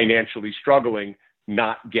 financially struggling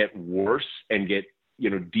not get worse and get,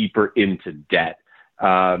 deeper into debt.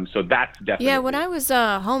 So that's definitely. Yeah, when I was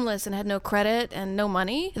homeless and had no credit and no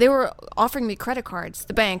money, they were offering me credit cards,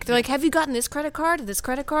 the bank. They're like, have you gotten this credit card, this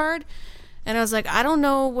credit card? And I was like, I don't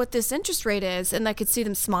know what this interest rate is. And I could see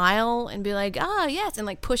them smile and be like, yes, and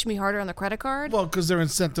like push me harder on the credit card. Well, because they're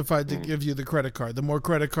incentivized to give you the credit card. The more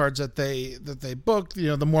credit cards that they book,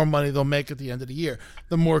 the more money they'll make at the end of the year.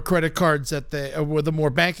 The more credit cards or the more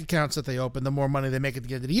bank accounts that they open, the more money they make at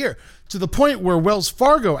the end of the year. To the point where Wells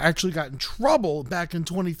Fargo actually got in trouble back in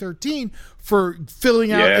 2013 for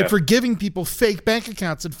filling out and for giving people fake bank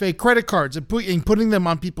accounts and fake credit cards and putting them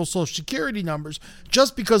on people's social security numbers,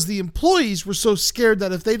 just because the employees were so scared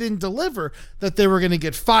that if they didn't deliver, that they were going to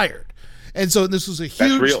get fired. And so this was a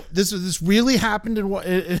huge. This really happened in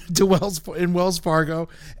Wells Fargo,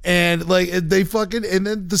 and like and then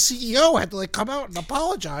the CEO had to like come out and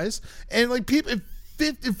apologize, and like people.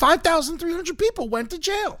 5,300 people went to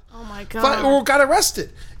jail. Oh my God! Or got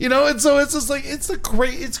arrested. And so it's just like it's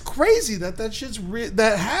crazy that shit's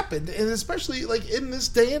that happened, and especially like in this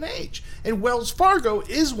day and age. And Wells Fargo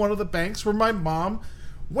is one of the banks where my mom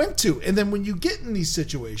went to. And then when you get in these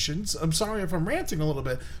situations, I'm sorry if I'm ranting a little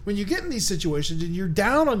bit. When you get in these situations and you're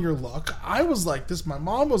down on your luck, I was like this. My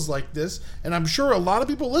mom was like this, and I'm sure a lot of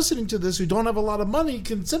people listening to this who don't have a lot of money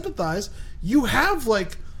can sympathize. You have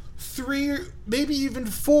like 3, maybe even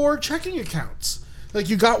 4 checking accounts. Like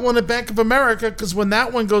you got one at Bank of America, because when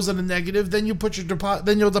that one goes in a negative, then you put your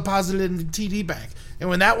then you'll deposit it in the TD Bank. And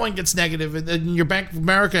when that one gets negative, and then your Bank of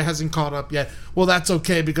America hasn't caught up yet, well, that's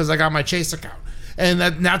okay because I got my Chase account, and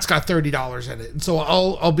that's got $30 in it, and so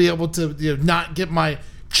I'll be able to not get my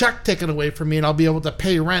check taken away from me, and I'll be able to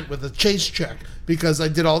pay rent with a Chase check because I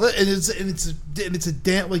did all that. And it's a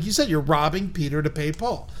damn, like you said, you're robbing Peter to pay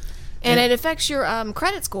Paul. And it affects your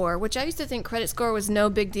credit score, which I used to think credit score was no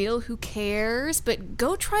big deal. Who cares? But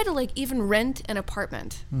go try to like even rent an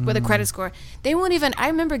apartment with a credit score. They won't even. I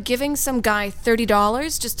remember giving some guy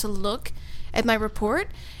 $30 just to look at my report,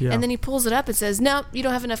 and then he pulls it up and says, "No, you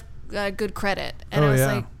don't have enough good credit." And I was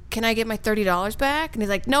like, "Can I get my $30 back?" And he's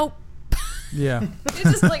like, "Nope." Yeah. It's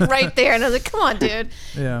just like right there, and I was like, "Come on, dude."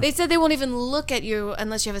 Yeah. They said they won't even look at you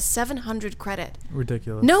unless you have a 700 credit.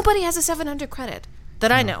 Ridiculous. Nobody has a 700 credit.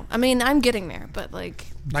 That I know. I mean, I'm getting there, but like.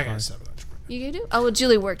 I got 700. You do? Oh, well,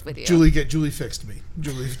 Julie worked with you. Julie fixed me.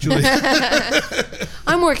 Julie.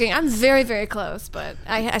 I'm working. I'm very, very close, but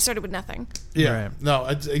I started with nothing. Yeah. Right. No,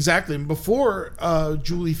 exactly. Before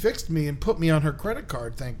Julie fixed me and put me on her credit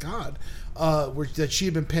card, thank God, that she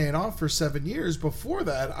had been paying off for 7 years. Before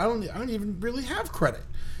that, I don't even really have credit.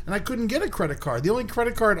 And I couldn't get a credit card. The only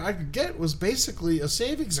credit card I could get was basically a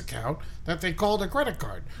savings account that they called a credit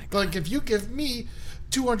card. Like, if you give me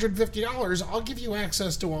 $250, I'll give you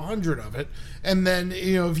access to 100 of it, and then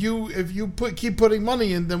if you keep putting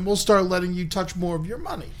money in, then we'll start letting you touch more of your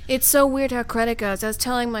money. It's so weird how credit goes. I was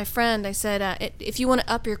telling my friend, I said, if you want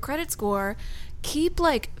to up your credit score, keep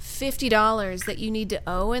like $50 that you need to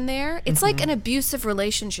owe in there. It's like an abusive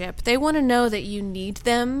relationship. They want to know that you need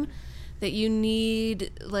them, that you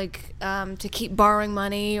need like to keep borrowing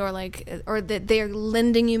money, or that they're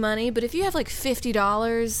lending you money. But if you have like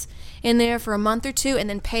 $50 in there for a month or two and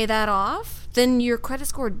then pay that off, then your credit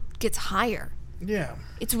score gets higher. Yeah,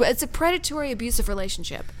 it's a predatory, abusive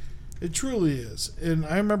relationship. It truly is. And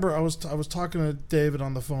I remember I was talking to David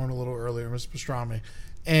on the phone a little earlier, Mr. Pastrami,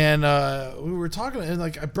 and we were talking, and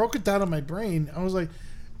like I broke it down in my brain. I was like,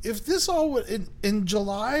 if this all would in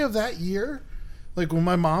July of that year, like when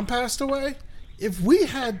my mom passed away, if we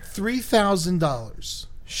had $3,000,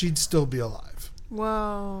 she'd still be alive.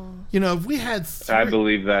 Whoa. If we had I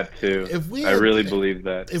believe that too. I really believe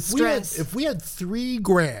that. If we had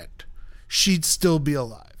 $3,000, she'd still be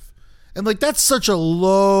alive. And like that's such a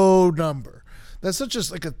low number. That's such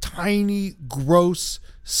like a tiny, gross,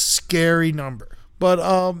 scary number. But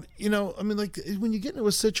I mean, like when you get into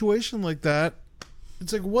a situation like that,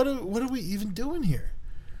 it's like what are we even doing here?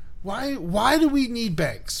 Why do we need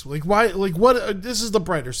banks? Like why? Like what? This is the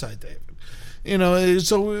brighter side, David. You know,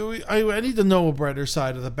 so I need to know a brighter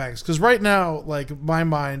side of the banks, because right now, like my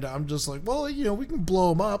mind, I'm just like, well, you know, we can blow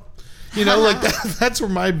them up. You know, like that's where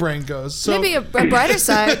my brain goes. So maybe a brighter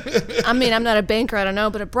side. I mean, I'm not a banker, I don't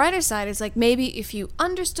know, but a brighter side is like maybe if you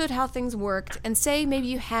understood how things worked, and say maybe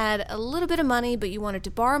you had a little bit of money, but you wanted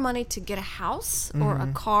to borrow money to get a house or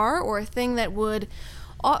a car or a thing that would.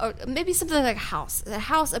 Or maybe something like a house. A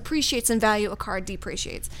house appreciates in value, a car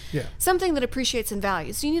depreciates. Yeah. Something that appreciates in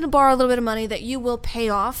value. So you need to borrow a little bit of money that you will pay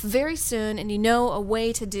off very soon, and you know a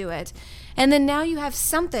way to do it. And then now you have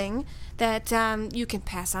something that you can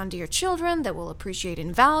pass on to your children that will appreciate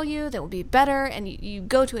in value, that will be better, and you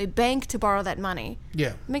go to a bank to borrow that money.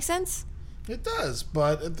 Yeah. Make sense? It does,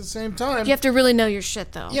 but at the same time... You have to really know your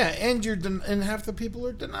shit, though. Yeah, and and half the people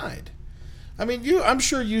are denied. I mean, I'm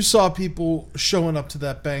sure you saw people showing up to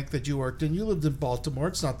that bank that you worked in. You lived in Baltimore.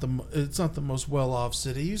 It's not the most well-off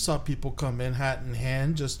city. You saw people come in hat in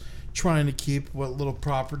hand, just trying to keep what little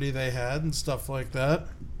property they had and stuff like that.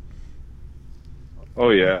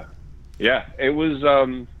 Oh yeah, yeah. It was.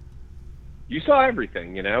 You saw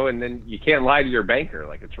everything, you know, and then you can't lie to your banker.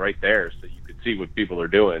 Like, it's right there, so you could see what people are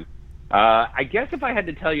doing. I guess if I had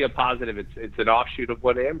to tell you a positive, it's an offshoot of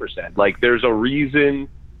what Amber said. Like, there's a reason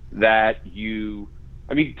that to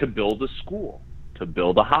build a school, to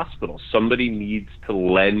build a hospital, somebody needs to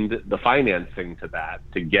lend the financing to that,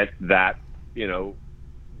 to get that, you know,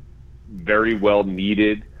 very well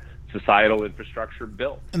needed societal infrastructure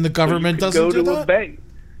built. And the government doesn't do that? Bank.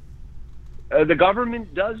 The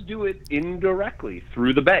government does do it indirectly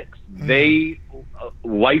through the banks. They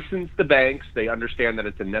license the banks. They understand that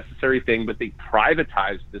it's a necessary thing, but they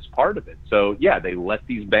privatize this part of it. So, yeah, they let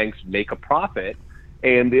these banks make a profit.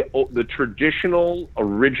 And the traditional,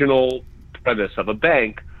 original premise of a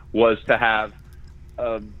bank was to have,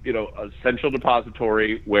 a central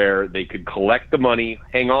depository where they could collect the money,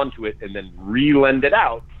 hang on to it, and then re-lend it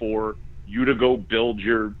out for you to go build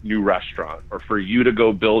your new restaurant or for you to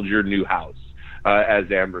go build your new house,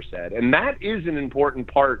 as Amber said. And that is an important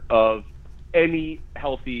part of any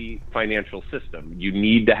healthy financial system. You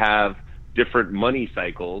need to have different money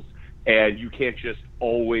cycles, and you can't just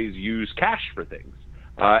always use cash for things.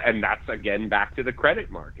 And that's, again, back to the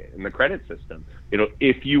credit market and the credit system. You know,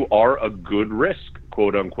 if you are a good risk,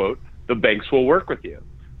 quote unquote, the banks will work with you.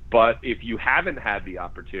 But if you haven't had the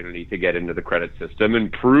opportunity to get into the credit system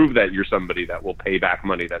and prove that you're somebody that will pay back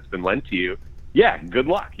money that's been lent to you, yeah, good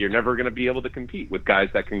luck. You're never going to be able to compete with guys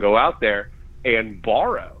that can go out there and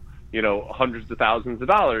borrow, you know, hundreds of thousands of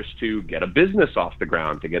dollars to get a business off the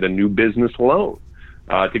ground, to get a new business loan,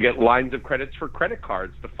 to get lines of credits for credit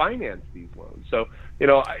cards to finance these loans. So, you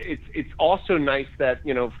know, it's also nice that,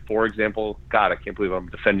 you know, for example, God, I can't believe I'm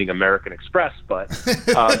defending American Express, but,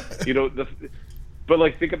 you know, but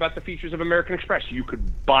like, think about the features of American Express. You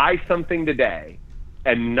could buy something today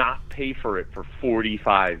and not pay for it for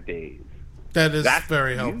 45 days. That's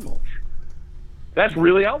very helpful. That's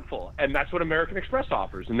really helpful. And that's what American Express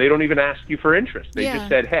offers. And they don't even ask you for interest. They just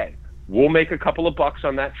said, hey, we'll make a couple of bucks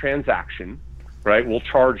on that transaction, right? We'll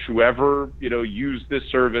charge whoever, you know, used this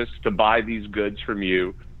service to buy these goods from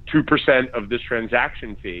you 2% of this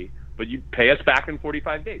transaction fee, but you pay us back in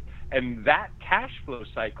 45 days. And that cash flow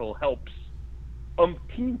cycle helps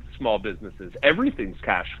umpteen small businesses. Everything's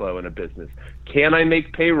cash flow in a business. Can I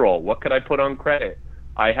make payroll? What could I put on credit?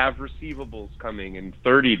 I have receivables coming in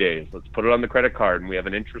 30 days. Let's put it on the credit card, and we have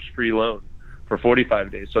an interest-free loan for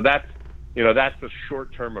 45 days. So that's, you know, that's the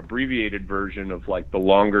short-term abbreviated version of like the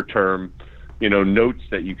longer-term, you know, notes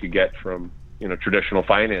that you could get from, you know, traditional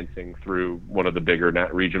financing through one of the bigger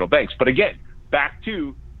regional banks. But again, back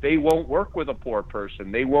to, they won't work with a poor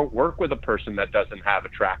person. They won't work with a person that doesn't have a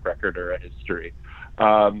track record or a history.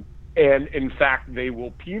 And in fact, they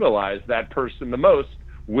will penalize that person the most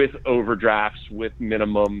with overdrafts, with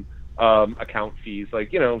minimum account fees.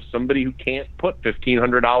 Like, you know, somebody who can't put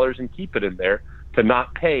 $1,500 and keep it in there to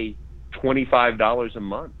not pay $25 a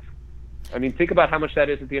month. I mean, think about how much that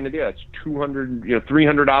is at the end of the day. That's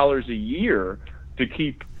 $300 a year to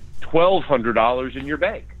keep $1,200 in your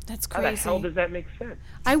bank. That's crazy. How the hell does that make sense?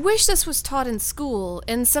 I wish this was taught in school,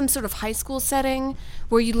 in some sort of high school setting,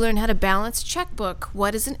 where you learn how to balance a checkbook,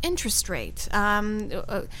 what is an interest rate, how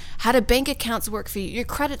do bank accounts work for you, your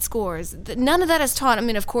credit scores. None of that is taught. I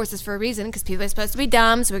mean, of course, it's for a reason, because people are supposed to be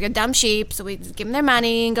dumb, so we got dumb sheep, so we give them their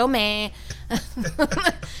money and go meh.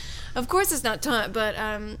 Of course it's not taught, but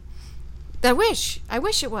I wish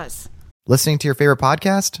it was. Listening to your favorite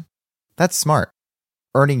podcast? That's smart.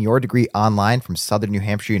 Earning your degree online from Southern New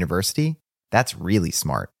Hampshire University? That's really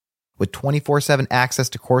smart. With 24/7 access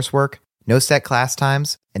to coursework, no set class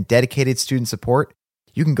times, and dedicated student support,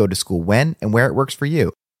 you can go to school when and where it works for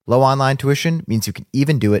you. Low online tuition means you can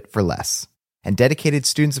even do it for less. And dedicated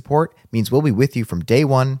student support means we'll be with you from day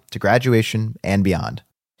one to graduation and beyond.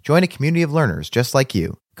 Join a community of learners just like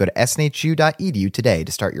you. Go to snhu.edu today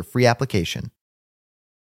to start your free application.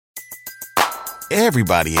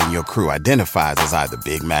 Everybody in your crew identifies as either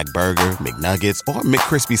Big Mac Burger, McNuggets, or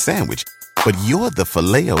McCrispy Sandwich. But you're the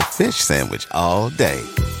Filet-O-Fish Sandwich all day.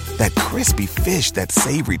 That crispy fish, that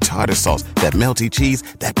savory tartar sauce, that melty cheese,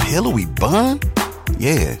 that pillowy bun.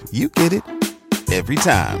 Yeah, you get it. Every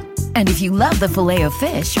time. And if you love the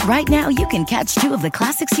Filet-O-Fish, right now you can catch two of the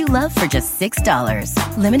classics you love for just $6.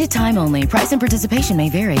 Limited time only. Price and participation may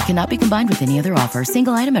vary. Cannot be combined with any other offer.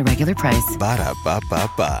 Single item at regular price.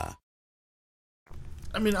 Ba-da-ba-ba-ba.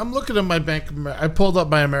 I mean, I'm looking at my bank. I pulled up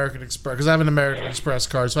my American Express because I have an American Express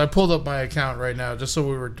card. So I pulled up my account right now just so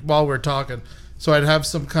while we're talking, so I'd have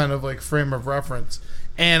some kind of like frame of reference.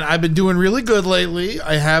 And I've been doing really good lately.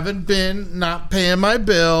 I haven't been not paying my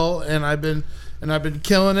bill, and I've been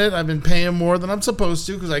killing it. I've been paying more than I'm supposed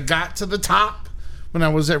to because I got to the top when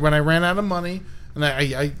I ran out of money, and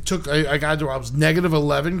I got to where I was negative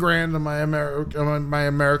 11 grand on my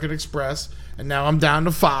American Express. And now I'm down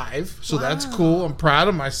to 5, so that's cool. I'm proud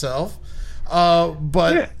of myself.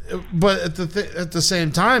 But at the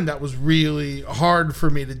same time, that was really hard for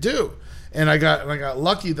me to do, and I got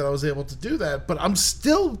lucky that I was able to do that. But I'm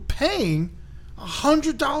still paying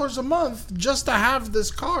 $100 a month just to have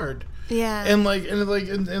this card. Yeah. And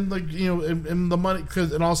the money,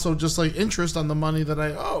 and also just like interest on the money that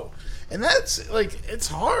I owe, and that's like it's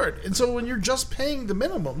hard. And so when you're just paying the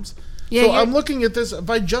minimums. Yeah, so I'm looking at this. If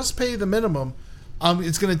I just pay the minimum,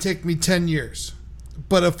 it's going to take me 10 years.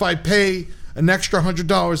 But if I pay an extra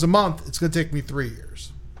 $100 a month, it's going to take me 3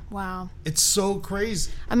 years. Wow. It's so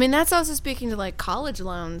crazy. I mean, that's also speaking to like college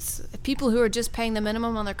loans. People who are just paying the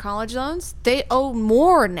minimum on their college loans, they owe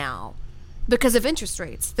more now because of interest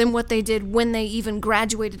rates than what they did when they even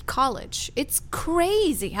graduated college. It's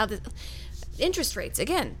crazy how the interest rates,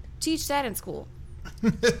 again, teach that in school.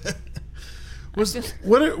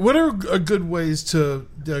 What are good ways to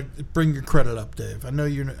bring your credit up, Dave? I know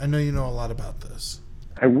you know a lot about this.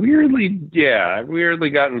 I weirdly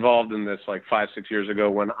got involved in this like 5-6 years ago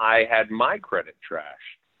when I had my credit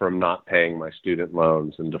trashed from not paying my student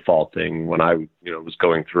loans and defaulting when I was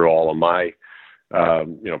going through all of my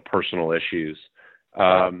personal issues.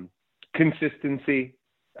 Consistency,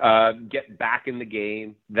 get back in the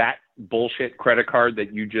game. That bullshit credit card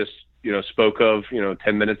that you just spoke of,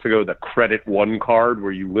 10 minutes ago, the Credit One card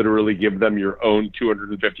where you literally give them your own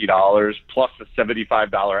 $250 plus a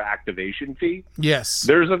 $75 activation fee. Yes.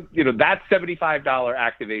 There's that $75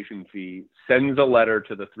 activation fee sends a letter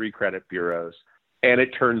to the 3 credit bureaus and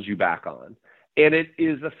it turns you back on. And it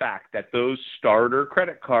is the fact that those starter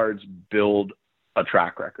credit cards build a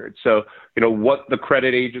track record. So, what the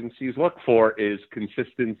credit agencies look for is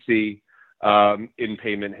consistency in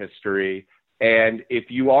payment history. And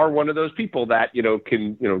if you are one of those people that,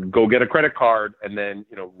 can, go get a credit card and then,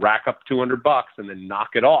 rack up $200 and then knock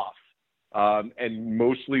it off, and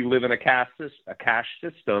mostly live in a cash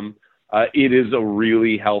system, it is a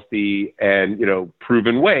really healthy and,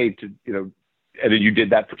 proven way to, and you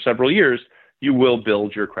did that for several years, you will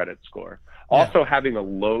build your credit score. Yeah. Also having a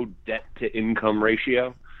low debt to income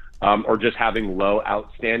ratio, or just having low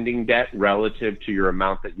outstanding debt relative to your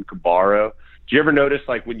amount that you could borrow. Do you ever notice,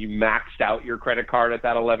 like, when you maxed out your credit card at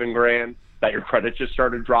that 11 grand, that your credit just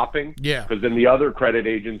started dropping? Yeah. Because then the other credit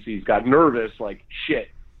agencies got nervous, like,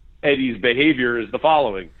 shit, Eddie's behavior is the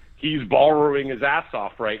following. He's borrowing his ass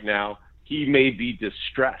off right now. He may be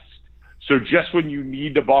distressed. So just when you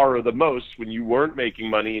need to borrow the most, when you weren't making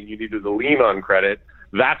money and you needed to lean on credit,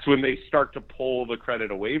 that's when they start to pull the credit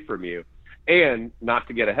away from you. And not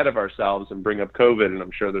to get ahead of ourselves and bring up COVID, and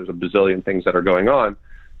I'm sure there's a bazillion things that are going on,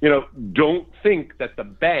 don't think that the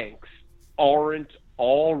banks aren't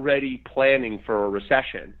already planning for a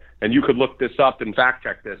recession. And you could look this up and fact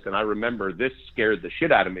check this. And I remember this scared the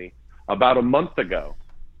shit out of me. About a month ago,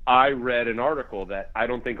 I read an article that I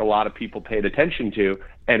don't think a lot of people paid attention to.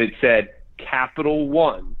 And it said Capital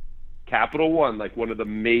One, like one of the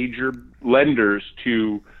major lenders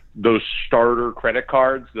to those starter credit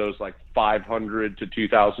cards, those like $500 to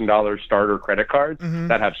 $2,000 starter credit cards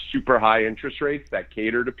that have super high interest rates that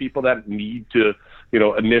cater to people that need to,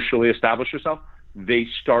 initially establish yourself. They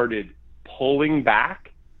started pulling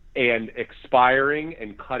back and expiring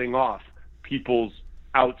and cutting off people's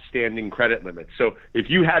outstanding credit limits. So if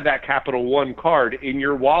you had that Capital One card in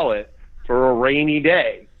your wallet for a rainy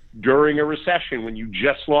day during a recession when you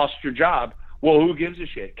just lost your job, Well, who gives a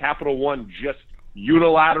shit? Capital One just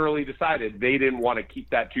unilaterally decided they didn't want to keep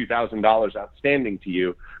that $2,000 outstanding to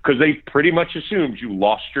you because they pretty much assumed you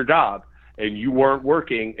lost your job and you weren't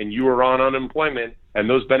working and you were on unemployment and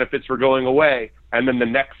those benefits were going away. And then the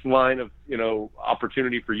next line of,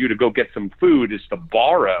 opportunity for you to go get some food is to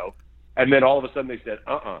borrow. And then all of a sudden they said,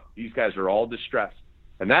 these guys are all distressed.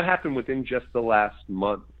 And that happened within just the last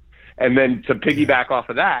month. And then to piggyback off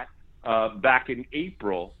of that, back in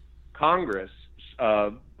April, Congress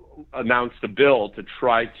announced a bill to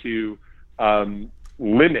try to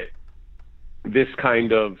limit this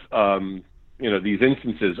kind of, these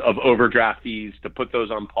instances of overdraft fees, to put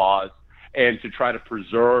those on pause and to try to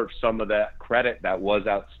preserve some of that credit that was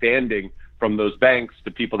outstanding from those banks to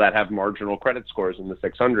people that have marginal credit scores in the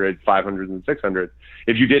 600, 500, and 600.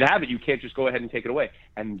 If you did have it, you can't just go ahead and take it away.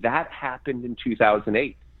 And that happened in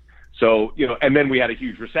 2008. So, and then we had a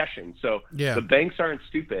huge recession. So the banks aren't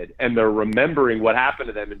stupid, and they're remembering what happened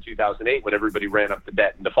to them in 2008 when everybody ran up the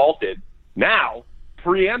debt and defaulted. Now,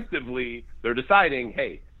 preemptively, they're deciding,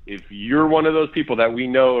 hey, if you're one of those people that we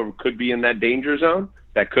know could be in that danger zone,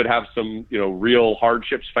 that could have some, real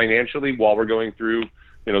hardships financially while we're going through,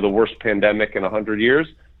 the worst pandemic in 100 years,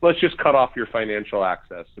 let's just cut off your financial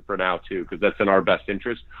access for now, too, because that's in our best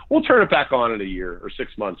interest. We'll turn it back on in a year or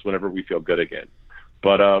 6 months whenever we feel good again.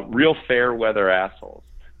 But real fair weather assholes,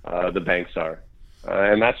 the banks are.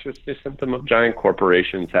 And that's just a symptom of giant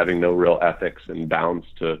corporations having no real ethics and bounds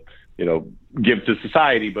to, give to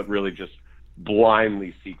society, but really just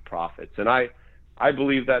blindly seek profits. And I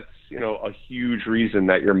believe that's, a huge reason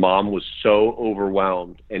that your mom was so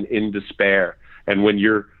overwhelmed and in despair. And when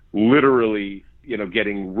you're literally,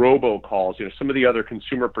 getting robocalls, some of the other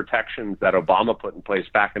consumer protections that Obama put in place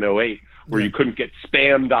back in 2008, where you couldn't get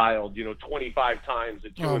spam dialed, 25 times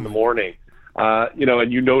at 2 in the morning.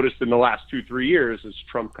 And you noticed in the last 2-3 years, as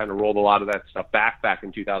Trump kind of rolled a lot of that stuff back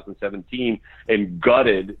in 2017 and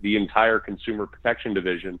gutted the entire consumer protection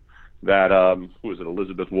division that, who was it,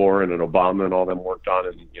 Elizabeth Warren and Obama and all them worked on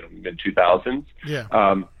in, mid 2000s. Yeah.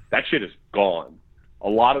 That shit is gone. A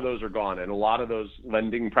lot of those are gone. And a lot of those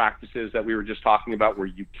lending practices that we were just talking about, where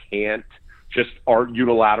you can't just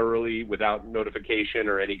unilaterally, without notification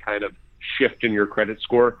or any kind of shift in your credit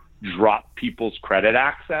score, drop people's credit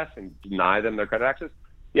access and deny them their credit access.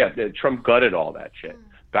 Yeah, Trump gutted all that shit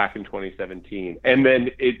back in 2017. And then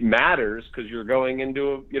it matters because you're going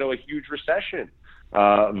into a huge recession.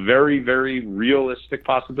 Very, very realistic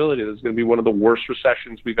possibility. This is going to be one of the worst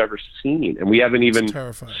recessions we've ever seen. And we haven't even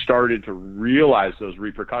started to realize those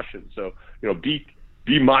repercussions. So,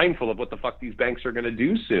 be mindful of what the fuck these banks are going to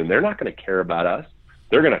do soon. They're not going to care about us.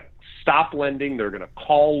 They're going to stop lending. They're going to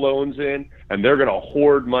call loans in, and they're going to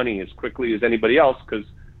hoard money as quickly as anybody else because,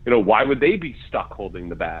 why would they be stuck holding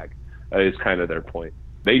the bag is kind of their point.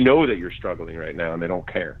 They know that you're struggling right now, and they don't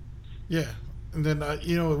care. Yeah. And then,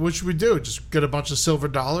 what should we do? Just get a bunch of silver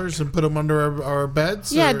dollars and put them under our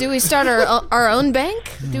beds? Yeah, do we start our own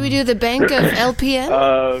bank? Do we do the bank of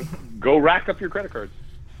LPN? Go rack up your credit cards.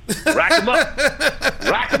 Rack them up.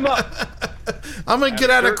 Rack them up. I'm going to get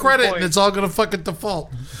out of credit and it's all going to fucking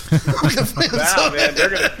default. Wow, man, they're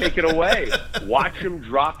going to take it away. Watch them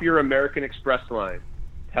drop your American Express line.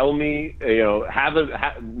 Tell me,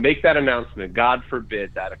 make that announcement. God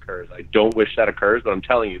forbid that occurs. I don't wish that occurs, but I'm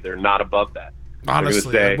telling you, they're not above that.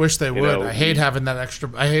 Honestly, I wish they would. I hate having that extra.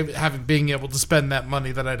 I hate being able to spend that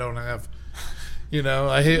money that I don't have.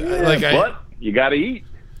 I hate But you got to eat.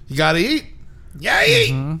 You got to eat. Yeah,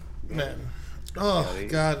 eat. Man. Oh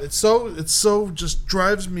God, it's so just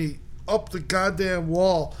drives me up the goddamn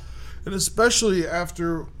wall, and especially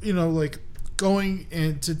after going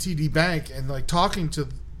into TD Bank and talking to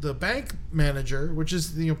the bank manager, which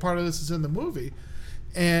is part of this is in the movie.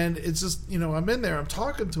 And it's just, I'm in there, I'm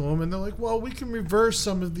talking to them, and they're like, well, we can reverse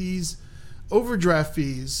some of these overdraft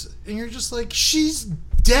fees. And you're just like, she's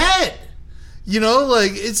dead.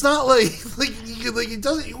 It's not it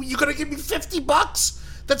doesn't, you're going to give me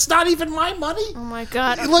 $50? That's not even my money. Oh my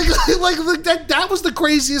God. That was the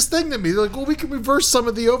craziest thing to me. They're like, well, we can reverse some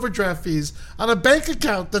of the overdraft fees on a bank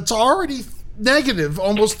account that's already negative,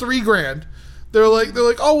 almost $3,000. They're like,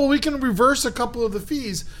 oh, well, we can reverse a couple of the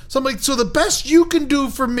fees. So I'm like, so the best you can do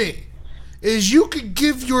for me is you could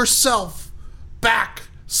give yourself back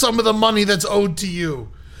some of the money that's owed to you.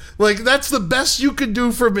 That's the best you can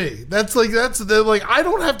do for me. They're like, I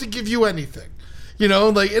don't have to give you anything.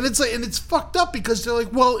 And it's fucked up because they're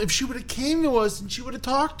like, well, if she would have came to us and she would have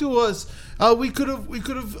talked to us, we could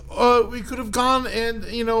have gone and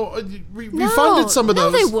refunded some of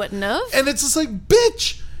those. No, they wouldn't have. And it's just like,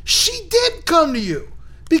 bitch, she did come to you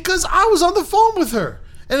because I was on the phone with her,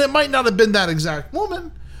 and it might not have been that exact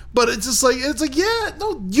woman, But it's just like, yeah,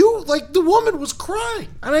 no, you, like, the woman was crying.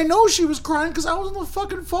 And I know she was crying because I was on the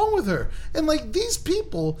fucking phone with her. And, like, these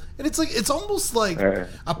people, and it's like, it's almost like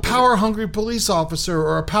a power-hungry police officer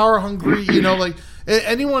or a power-hungry, you know, like,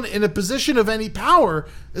 anyone in a position of any power,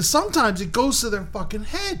 sometimes it goes to their fucking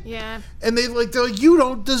head. Yeah. And they're like, you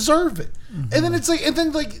don't deserve it. Mm-hmm. And then it's like,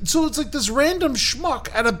 so it's like this random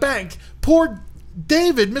schmuck at a bank, poor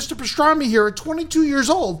David, Mr. Pastrami here at 22 years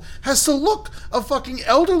old, has to look a fucking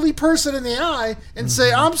elderly person in the eye and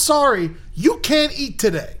say, I'm sorry, you can't eat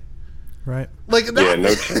today. Right. Like that, yeah,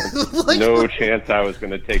 no chance. Like, no chance I was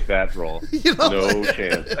going to take that role. You know, no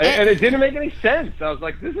chance. And it didn't make any sense. I was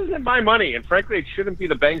like, this isn't my money. And frankly, it shouldn't be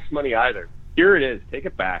the bank's money either. Here it is. Take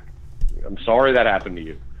it back. I'm sorry that happened to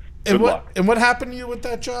you. Good luck. And what happened to you with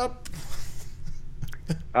that job?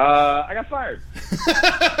 I got fired.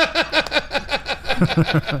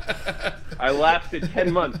 I lasted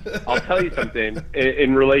 10 months. I'll tell you something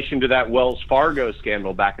in relation to that Wells Fargo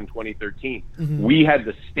scandal back in 2013. Mm-hmm. We had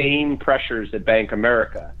the same pressures at Bank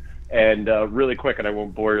America. And really quick, and I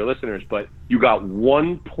won't bore your listeners, but you got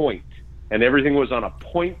 1 point, and everything was on a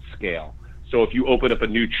point scale. So if you open up a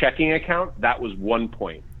new checking account, that was 1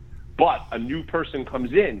 point. But a new person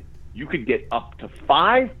comes in, you could get up to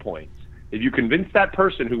 5 points if you convince that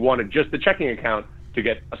person who wanted just the checking account to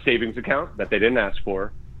get a savings account that they didn't ask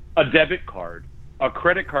for, a debit card, a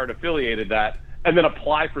credit card affiliated that, and then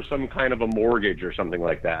apply for some kind of a mortgage or something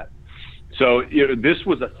like that. So, you know, this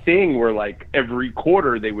was a thing where, like, every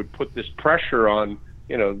quarter they would put this pressure on,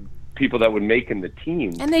 you know, people that would make in the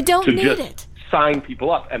team. And they don't need it. Sign people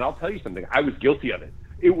up. And I'll tell you something, I was guilty of it.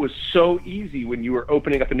 It was so easy when you were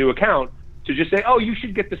opening up a new account to just say, oh, you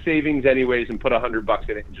should get the savings anyways and put $100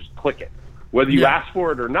 in it and just click it. Whether you asked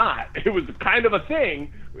for it or not, it was kind of a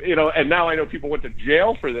thing, you know, and now I know people went to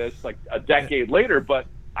jail for this like a decade later, but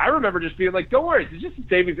I remember just being like, don't worry, it's just a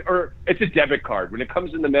savings, or it's a debit card. When it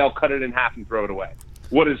comes in the mail, cut it in half and throw it away.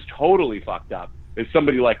 What is totally fucked up is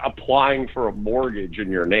somebody like applying for a mortgage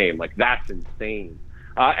in your name. Like, that's insane.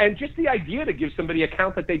 And just the idea to give somebody an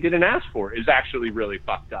account that they didn't ask for is actually really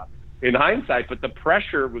fucked up in hindsight, but the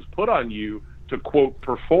pressure was put on you to, quote,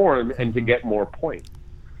 perform and to get more points.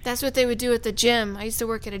 That's what they would do at the gym. I used to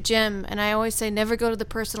work at a gym, and I always say never go to the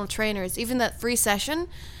personal trainers, even that free session,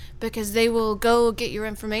 because they will go get your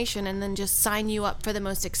information and then just sign you up for the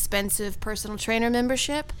most expensive personal trainer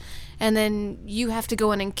membership. And then you have to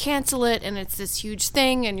go in and cancel it, and it's this huge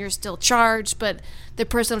thing, and you're still charged, but the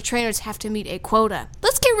personal trainers have to meet a quota.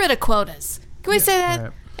 Let's get rid of quotas. Can we say that?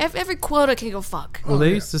 Right. Every quota can go fuck. Well,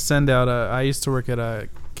 they used to send out I used to work at a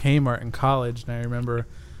Kmart in college, and I remember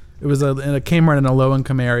it was in a Kmart in a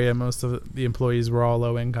low-income area. Most of the employees were all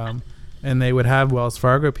low-income, and they would have Wells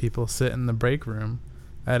Fargo people sit in the break room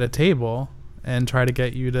at a table and try to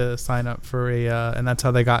get you to sign up for and that's how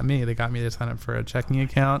they got me. They got me to sign up for a checking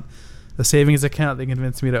account, a savings account. They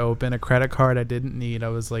convinced me to open a credit card I didn't need. I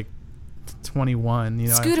was like 21, you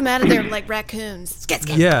know. Scoot them out of there like raccoons.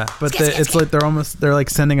 Yeah, but it's like they're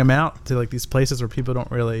like sending them out to like these places where people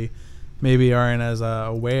don't really, maybe aren't as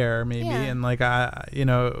aware, maybe, and like you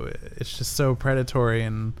know, it's just so predatory,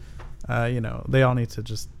 and you know, they all need to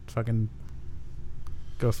just fucking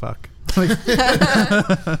go fuck.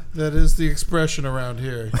 That is the expression around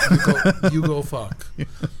here. You go fuck.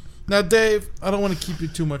 Now, Dave, I don't want to keep you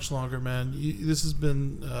too much longer, man. This has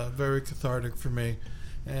been very cathartic for me.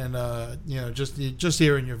 And you know, just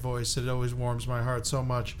hearing your voice, it always warms my heart so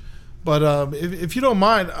much. But if you don't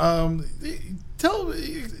mind,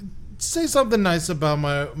 say something nice about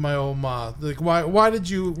my old ma. Like, why did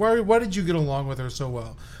you get along with her so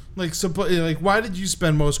well? Like, why did you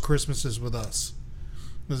spend most Christmases with us?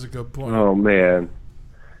 That's a good point. Oh man,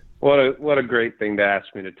 what a great thing to ask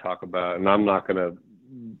me to talk about. And I'm not gonna,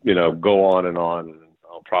 you know, go on and on. And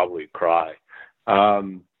I'll probably cry.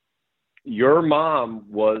 Your mom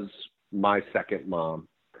was my second mom.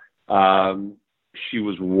 She's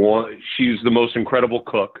the most incredible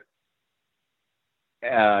cook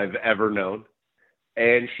I've ever known.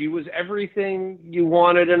 And she was everything you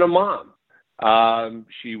wanted in a mom.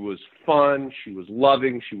 She was fun. She was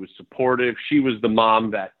loving. She was supportive. She was the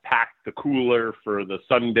mom that packed the cooler for the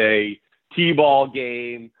Sunday T-ball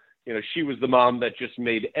game. You know, she was the mom that just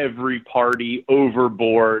made every party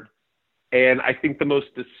overboard. And I think the most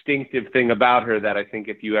distinctive thing about her that I think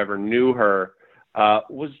if you ever knew her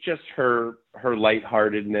was just her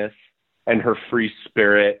lightheartedness and her free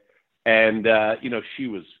spirit. And you know, she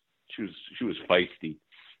was feisty,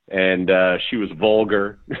 and she was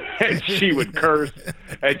vulgar, and she would curse,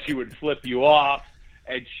 and she would flip you off,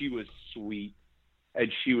 and she was sweet, and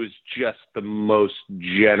she was just the most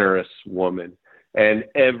generous woman. And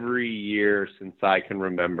every year since I can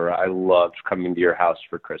remember, I loved coming to your house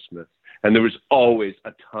for Christmas. And there was always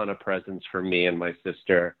a ton of presents for me and my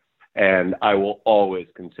sister. And I will always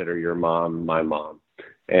consider your mom my mom.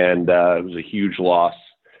 And it was a huge loss.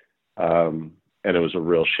 And it was a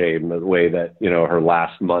real shame the way that, her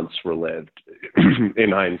last months were lived.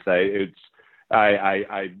 In hindsight,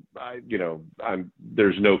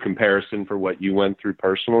 there's no comparison for what you went through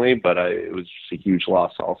personally, but it was just a huge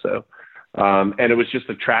loss also. And it was just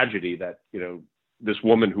a tragedy that, this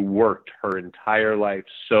woman who worked her entire life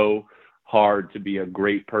so hard to be a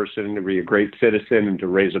great person, to be a great citizen, and to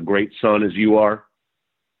raise a great son as you are,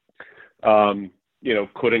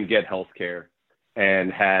 couldn't get health care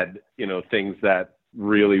and had, things that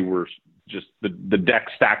really were just the deck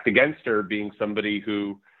stacked against her, being somebody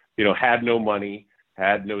who, had no money,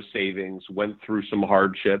 had no savings, went through some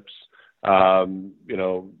hardships, and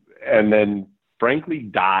then frankly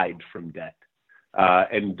died from debt,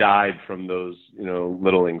 and died from those,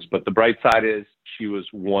 littlings. But the bright side is she was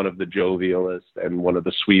one of the jovialest and one of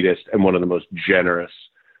the sweetest and one of the most generous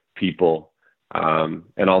people.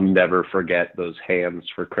 And I'll never forget those hams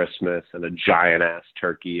for Christmas and a giant ass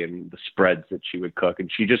turkey and the spreads that she would cook. And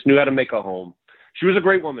she just knew how to make a home. She was a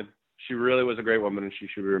great woman. She really was a great woman, and she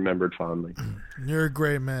should be remembered fondly. You're a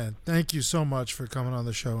great man. Thank you so much for coming on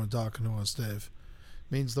the show and talking to us, Dave.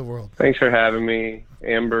 Means the world. Thanks for having me,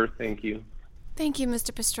 Amber. Thank you. Thank you,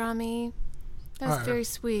 Mr. Pastrami. That was very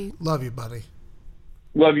sweet. Love you, buddy.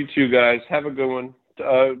 Love you too, guys. Have a good one.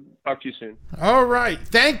 Talk to you soon. All right.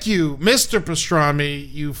 Thank you, Mr.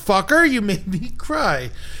 Pastrami. You fucker. You made me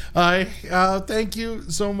cry. Thank you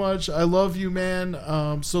so much. I love you, man.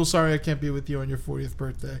 So sorry I can't be with you on your 40th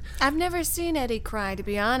birthday. I've never seen Eddie cry, to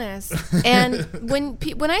be honest. And when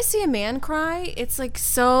I see a man cry, it's like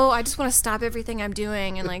I just want to stop everything I'm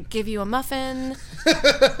doing and like give you a muffin. You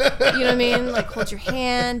know what I mean? Like hold your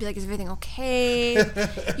hand, be like, is everything okay?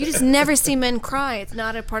 You just never see men cry. It's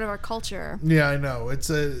not a part of our culture. Yeah, I know.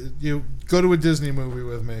 You go to a Disney movie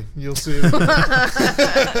with me. You'll see.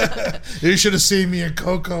 You should have seen me in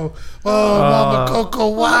Coco. Mama Coco,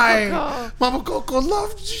 why? Mama Coco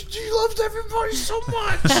she loves everybody so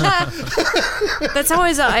much. That's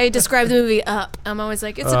always how I describe the movie Up. I'm always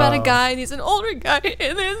like, it's about a guy and he's an older guy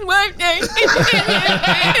and his wife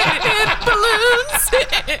balloons.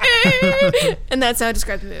 And that's how I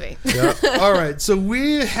describe the movie. Yep. All right, so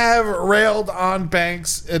we have railed on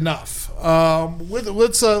banks enough.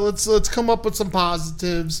 Let's come up with some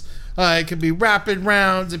positives. It can be rapid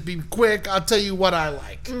rounds. It can be quick. I'll tell you what I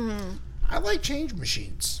like. Mm-hmm. I like change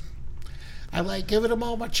machines. I like giving them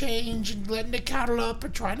all my change and letting it count it up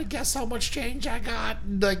and trying to guess how much change I got.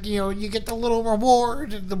 And you get the little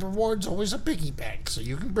reward, and the reward's always a piggy bank, so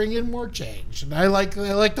you can bring in more change. And I like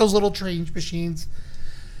those little change machines,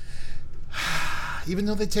 even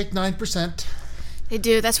though they take 9%. They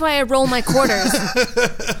do. That's why I roll my quarters.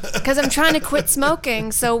 Because I'm trying to quit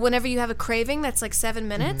smoking. So whenever you have a craving that's like 7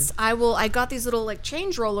 minutes, mm-hmm. I got these little like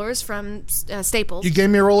change rollers from Staples. You gave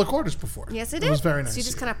me a roll of quarters before. Yes, I did. It was very nice. So you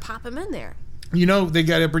just kind of pop them in there. They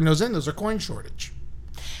got to bring those in. There's a coin shortage.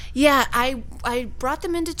 Yeah, I brought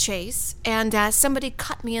them into Chase, and somebody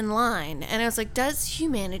cut me in line. And I was like, does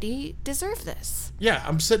humanity deserve this? Yeah,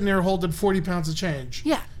 I'm sitting there holding 40 pounds of change.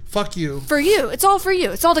 Yeah. Fuck you. For you. It's all for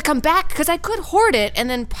you. It's all to come back, because I could hoard it and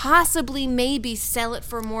then possibly maybe sell it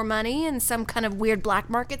for more money in some kind of weird black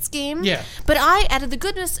market scheme. Yeah. But I, out of the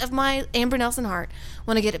goodness of my Amber Nelson heart,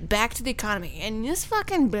 want to get it back to the economy. And this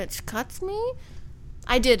fucking bitch cuts me.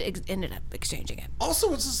 I did ended up exchanging it.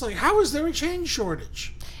 Also, it's just like, how is there a change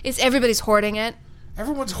shortage? Everybody's hoarding it.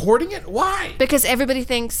 Everyone's hoarding it? Why? Because everybody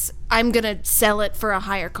thinks I'm going to sell it for a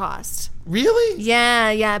higher cost. Really?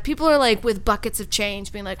 Yeah. People are like with buckets of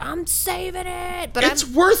change being like, I'm saving it. But it's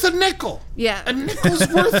worth a nickel. Yeah. A nickel's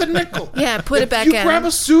worth a nickel. Yeah, put it back in. If you grab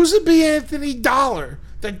a Susan B. Anthony dollar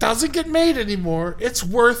that doesn't get made anymore, it's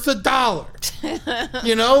worth $1.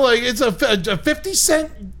 It's a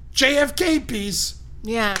 50-cent JFK piece.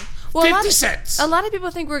 Yeah. 50 cents. A lot of people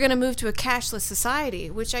think we're going to move to a cashless society,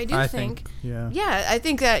 which I think. Yeah. Yeah, I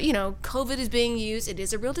think that, COVID is being used. It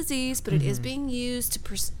is a real disease, but it is being used to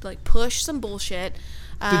push some bullshit.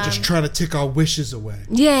 They're just trying to take our wishes away.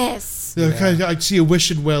 Yes. I see a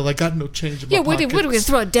wishing well. I got no change in my pockets. What are we going to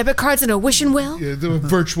throw out debit cards in a wishing well? Yeah, the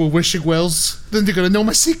virtual wishing wells. Then they're going to know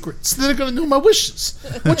my secrets. Then they're going to know my wishes.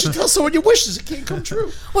 Once you tell someone your wishes, it can't come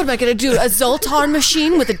true. What am I going to do? A Zoltar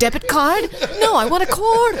machine with a debit card? No, I want a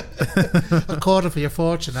quarter. A quarter for your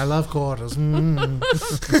fortune. I love quarters.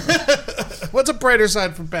 What's a brighter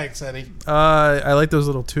side for banks, Eddie? I like those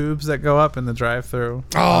little tubes that go up in the drive-thru.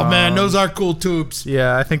 Oh, man, those are cool tubes.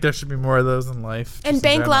 Yeah, I think there should be more of those in life. And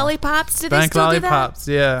bank lollipops? Do they bank still lollipops,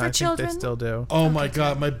 do that? yeah. For I children? think they still do. Oh, my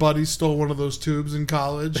God. My buddy stole one of those tubes in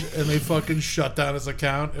college, and they fucking shut down his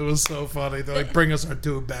account. It was so funny. They're like, bring us our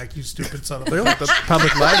tube back, you stupid son of a... They're like the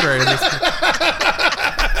public library.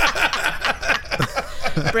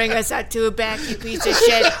 Bring us our tube back, you piece of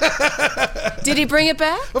shit. Did he bring it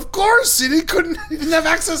back? Of course, he didn't have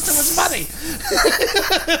access to his money.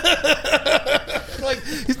 Like,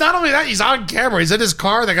 he's not only that, he's on camera. He's in his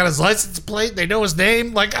car. They got his license plate. They know his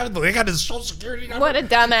name. Like, they got his social security number. What a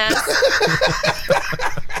dumbass.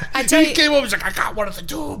 I tell He you, came over. He's like, I got one of the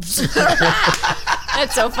tubes.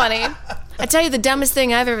 that's so funny. I tell you the dumbest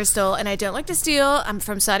thing I've ever stole, and I don't like to steal. I'm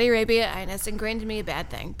from Saudi Arabia, and it's ingrained in me a bad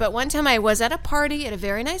thing. But one time I was at a party at a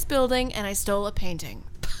very nice building, and I stole a painting.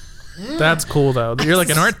 That's cool, though. You're like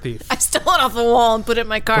an art thief. I stole it off the wall and put it in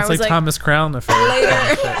my car. It's I was like Thomas Crown affair.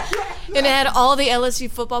 later. And it had all the LSU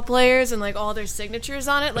football players and like all their signatures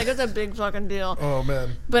on it. Like it was a big fucking deal. Oh,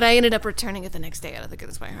 man. But I ended up returning it the next day out of the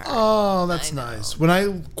goodness of my heart. Oh, that's nice. When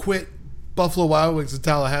I quit Buffalo Wild Wings in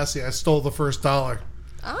Tallahassee, I stole the first $1.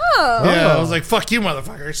 Oh. Yeah, I was like, fuck you,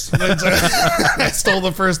 motherfuckers. I stole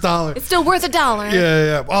the first $1. It's still worth $1.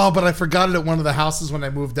 Yeah. Oh, but I forgot it at one of the houses when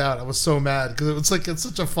I moved out. I was so mad because it's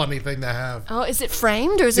such a funny thing to have. Oh, is it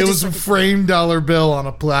framed or is it It just was a like framed dollar bill on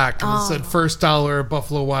a plaque, and it said first $1 at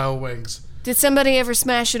Buffalo Wild Wings. Did somebody ever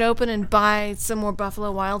smash it open and buy some more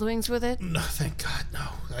Buffalo Wild Wings with it? No, thank God, no.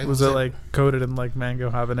 Was it like coated in like mango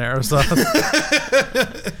habanero sauce?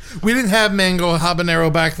 We didn't have mango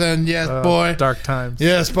habanero back then, yes, boy. Dark times.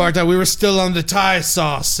 Yes, Barta. We were still on the Thai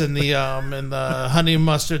sauce and the honey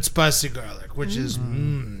mustard spicy garlic, which is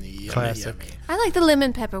yummy, Classic. yummy. I like the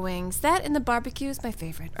lemon pepper wings. That and the barbecue is my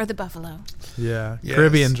favorite. Or the buffalo. Yeah. Yes.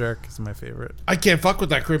 Caribbean jerk is my favorite. I can't fuck with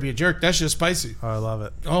that Caribbean jerk. That's just spicy. Oh, I love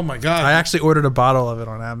it. Oh my God. I actually ordered a bottle of it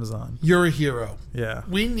on Amazon. You're a hero. Yeah.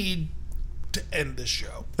 We need to end this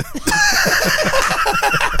show.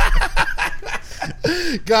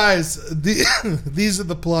 Guys, these are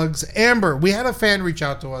the plugs. Amber, we had a fan reach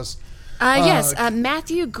out to us. Yes,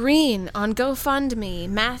 Matthew Green on GoFundMe.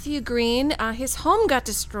 Matthew Green, his home got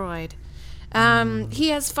destroyed. He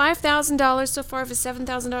has $5,000 so far of his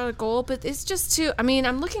 $7,000 goal, but it's just too. I mean,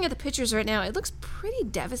 I'm looking at the pictures right now. It looks pretty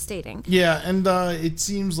devastating. Yeah, and it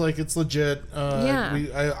seems like it's legit.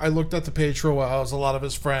 Yeah. I looked at the page for a while. It was a lot of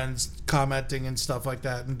his friends commenting and stuff like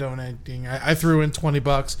that and donating. I threw in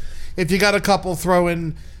 $20. If you got a couple, throw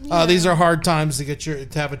in. These are hard times to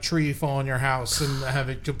have a tree fall on your house and have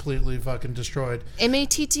it completely fucking destroyed.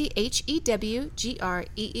 MATTHEWGREEN.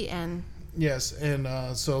 Yes,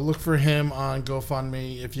 and so look for him on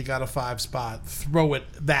GoFundMe. If you got a 5 spot, throw it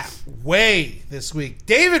that way this week.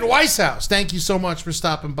 David Weishaus, thank you so much for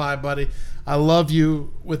stopping by, buddy. I love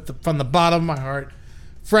you from the bottom of my heart.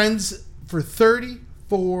 Friends for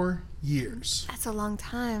 34 years. That's a long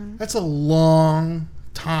time. That's a long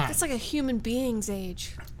time. That's like a human being's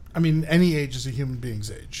age. I mean, any age is a human being's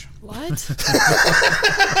age. What?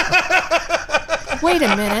 Wait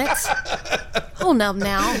a minute. Hold up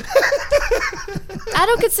now. I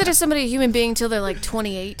don't consider somebody a human being until they're like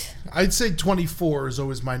 28. I'd say 24 is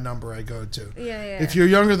always my number I go to. Yeah. If you're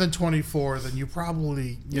younger than 24, then you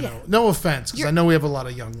probably, you know, no offense, because I know we have a lot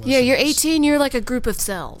of young listeners. Yeah, you're 18, you're like a group of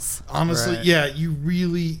cells. Honestly, Right. yeah,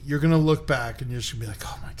 you're going to look back and you're just going to be like,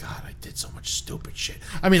 oh my God, I did so much stupid shit.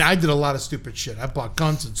 I mean, I did a lot of stupid shit. I bought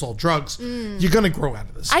guns and sold drugs. You're going to grow out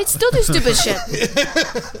of this. I still do stupid shit.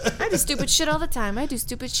 I do stupid shit all the time. I do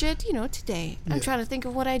stupid shit, today. I'm trying to think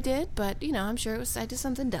of what I did, but, I'm sure I did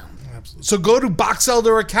something dumb. Absolutely. So go to Box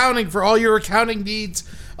Elder Accounting for all your accounting needs.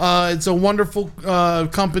 It's a wonderful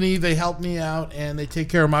company. They help me out and they take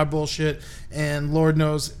care of my bullshit. And Lord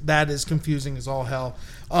knows that is confusing as all hell.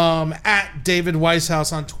 At David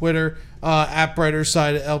Weishaus on Twitter, at Brighter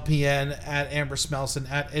Side LPN, at Amber Smelson,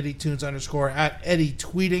 at Eddie Tunes _ at Eddie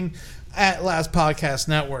Tweeting, at Last Podcast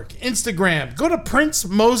Network. Instagram, go to Prince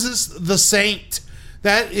Moses the Saint.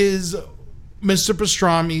 That is Mr.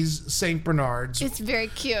 Pastrami's St. Bernard's It's very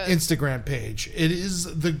cute. Instagram page. It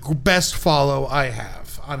is the best follow I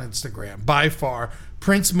have on Instagram by far.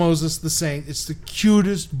 Prince Moses the Saint. It's the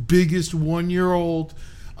cutest, biggest 1-year-old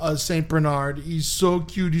St. Bernard. He's so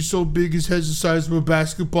cute. He's so big. His head's the size of a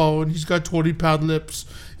basketball, and he's got 20-pound lips,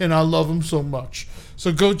 and I love him so much.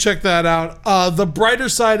 So go check that out. The Brighter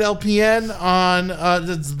Side LPN on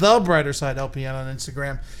that's The Brighter Side LPN on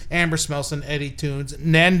Instagram. Amber Smelson, Eddie Tunes,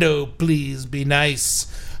 Nando, please be nice.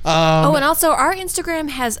 And also our Instagram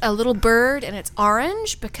has a little bird and it's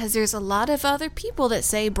orange because there's a lot of other people that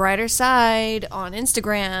say Brighter Side on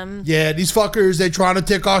Instagram. Yeah, these fuckers, they trying to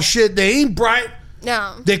take our shit. They ain't bright.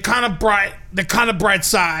 No. They're kind of bright. They're kind of bright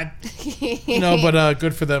side. But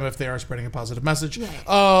good for them if they are spreading a positive message. Yeah.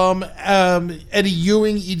 Eddie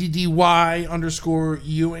Ewing, EDDY_Ewing,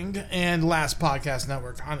 and Last Podcast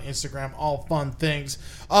Network on Instagram. All fun things.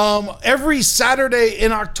 Every Saturday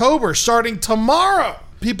in October, starting tomorrow,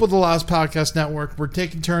 people at the Last Podcast Network, we're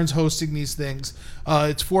taking turns hosting these things.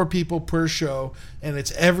 It's 4 people per show, and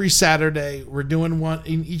it's every Saturday. We're doing one.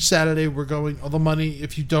 In each Saturday, we're going, all the money,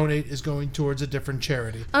 if you donate, is going towards a different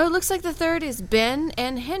charity. Oh, it looks like the third is Ben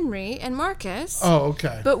and Henry and Marcus. Oh,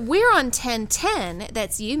 okay. But we're on 1010.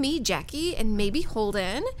 That's you, me, Jackie, and maybe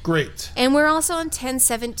Holden. Great. And we're also on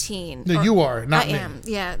 1017. No, you are, not me. I am.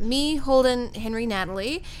 Yeah, me, Holden, Henry,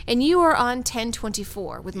 Natalie. And you are on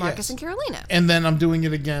 1024 with Marcus and Carolina. And then I'm doing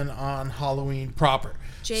it again on Halloween proper.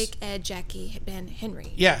 Jake, Ed, Jackie, Ben,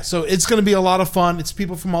 Henry. Yeah, so it's going to be a lot of fun. It's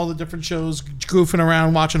people from all the different shows goofing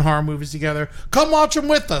around, watching horror movies together. Come watch them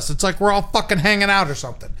with us. It's like we're all fucking hanging out or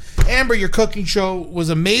something. Amber, your cooking show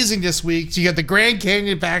was amazing this week. You got the Grand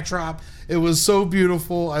Canyon backdrop. It was so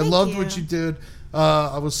beautiful. I loved what you did.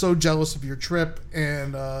 I was so jealous of your trip,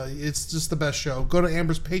 and it's just the best show. Go to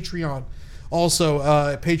Amber's Patreon. Also,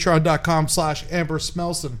 patreon.com/Amber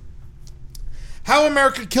Smelson. How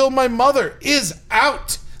America Killed My Mother is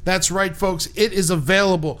out. That's right, folks. It is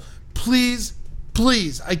available. Please,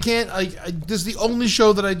 I can't. This is the only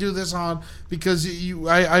show that I do this on because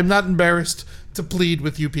I'm not embarrassed to plead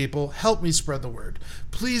with you people. Help me spread the word.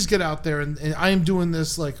 Please get out there. And I am doing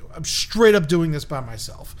this, I'm straight up doing this by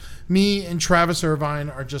myself. Me and Travis Irvine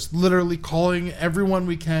are just literally calling everyone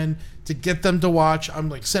we can to get them to watch.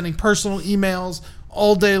 I'm sending personal emails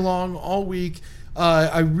all day long, all week.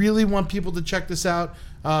 I really want people to check this out.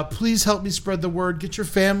 Please help me spread the word. Get your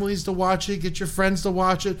families to watch it. Get your friends to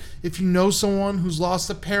watch it. If you know someone who's lost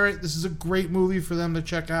a parent, this is a great movie for them to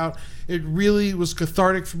check out. It really was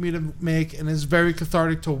cathartic for me to make and is very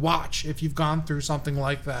cathartic to watch if you've gone through something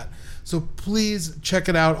like that. So please check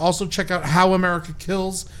it out. Also check out How America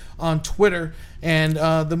Kills on Twitter. And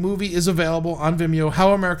the movie is available on Vimeo,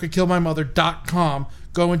 HowAmericaKilledMyMother.com.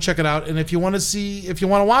 Go and check it out. And if you want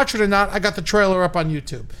to watch it or not, I got the trailer up on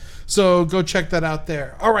YouTube. So go check that out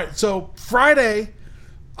there. All right. So Friday,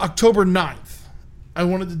 October 9th, I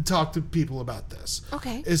wanted to talk to people about this.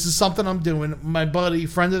 Okay. This is something I'm doing. My buddy,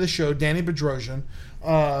 friend of the show, Danny Bedrosian,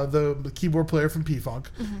 the keyboard player from P-Funk,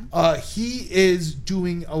 he is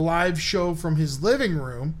doing a live show from his living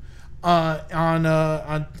room on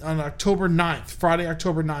October 9th, Friday,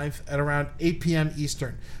 October 9th at around 8 p.m.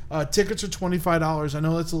 Eastern. Tickets are $25. I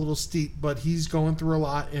know that's a little steep, but he's going through a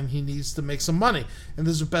lot and he needs to make some money. And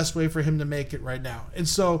this is the best way for him to make it right now. And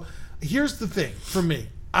so here's the thing for me.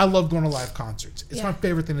 I love going to live concerts. It's my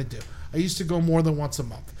favorite thing to do. I used to go more than once a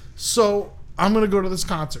month. So I'm going to go to this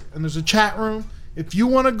concert. And there's a chat room. If you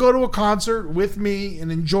want to go to a concert with me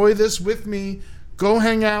and enjoy this with me, go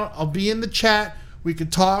hang out. I'll be in the chat. We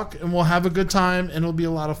could talk and we'll have a good time and it'll be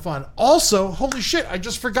a lot of fun. Also, holy shit, I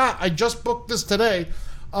just forgot. I just booked this today.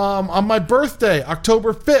 On my birthday,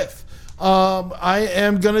 October 5th, I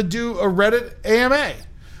am going to do a Reddit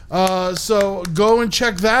AMA. So go and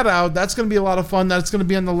check that out. That's going to be a lot of fun. That's going to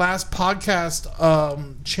be on the Last Podcast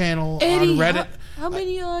channel Eddie, on Reddit. How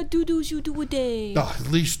many doo-doos you do a day? At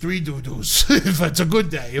least 3 doo-doos if it's a good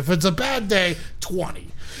day. If it's a bad day, 20.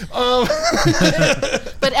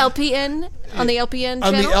 But LPN on the LPN channel?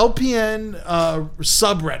 On the LPN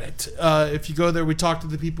subreddit, if you go there, we talked to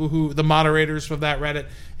the moderators for that Reddit,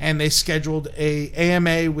 and they scheduled a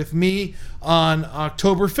AMA with me on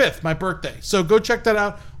October 5th, my birthday. So go check that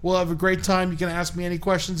out. We'll have a great time. You can ask me any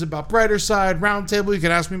questions about Brighter Side, Roundtable. You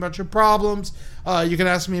can ask me about your problems. You can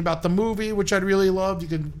ask me about the movie, which I'd really love. You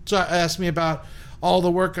can ask me about all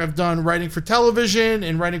the work I've done writing for television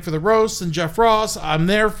and writing for the roast and Jeff Ross. I'm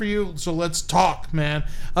there for you, so let's talk, man.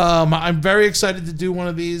 I'm very excited to do one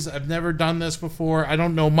of these. I've never done this before. I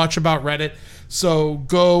don't know much about Reddit, so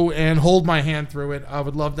go and hold my hand through it. I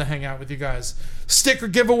would love to hang out with you guys. Sticker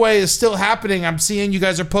giveaway is still happening. I'm seeing you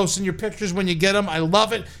guys are posting your pictures when you get them. I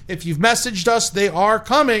love it. If you've messaged us, they are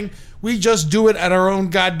coming. We just do it at our own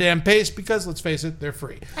goddamn pace because, let's face it, they're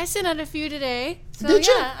free. I sent out a few today. So Did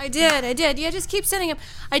you? I did. Yeah, just keep sending them.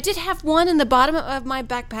 I did have one in the bottom of my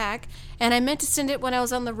backpack, and I meant to send it when I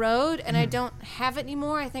was on the road, and I don't have it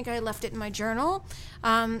anymore. I think I left it in my journal.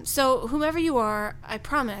 So whomever you are, I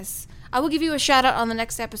promise, I will give you a shout out on the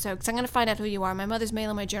next episode because I'm going to find out who you are. My mother's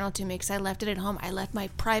mailing my journal to me because I left it at home. I left my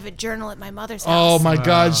private journal at my mother's house. Oh my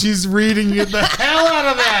God, she's reading the hell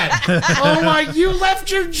out of that. Oh my, you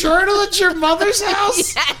left your journal at your mother's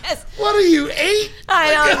house? Yes. What are you, 8?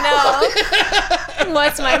 I don't know.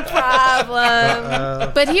 What's my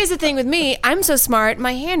problem? But here's the thing with me. I'm so smart.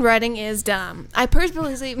 My handwriting is dumb. I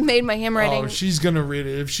purposely made my handwriting. Oh, she's going to read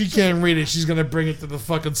it. If she can't read it, she's going to bring it to the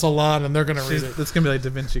fucking salon and they're going to read it. It's going to be like Da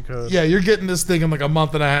Vinci Code. Yeah, you're getting this thing in like a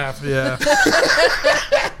month and a half. Yeah.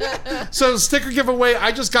 So, sticker giveaway.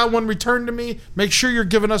 I just got one returned to me. Make sure you're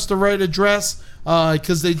giving us the right address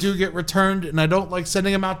because they do get returned, and I don't like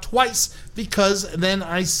sending them out twice because then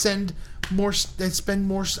I spend more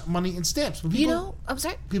money in stamps. But people, I'm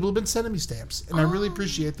sorry? people have been sending me stamps, and I really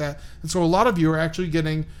appreciate that. And so a lot of you are actually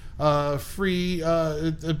getting free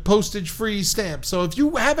postage-free stamps. So if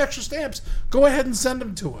you have extra stamps, go ahead and send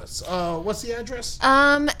them to us. What's the address?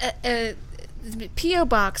 P.O.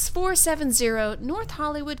 Box 470, North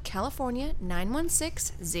Hollywood, California,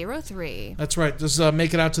 91603. That's right. Just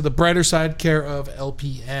make it out to the brighter side, care of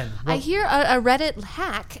LPN. I hear a Reddit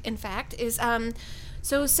hack, in fact, is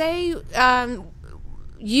so say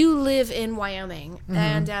you live in Wyoming,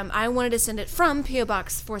 and I wanted to send it from P.O.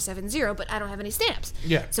 Box 470, but I don't have any stamps.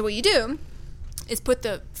 Yeah. So what you do is put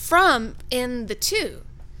the from in the to.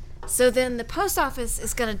 So then the post office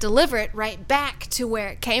is going to deliver it right back to where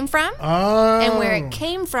it came from. Oh. And where it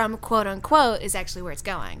came from, quote unquote, is actually where it's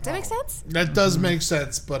going. Does that make sense? That does make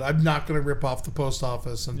sense, but I'm not going to rip off the post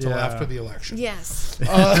office until after the election. Yes. We're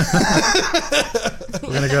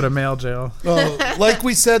going to go to mail jail. Like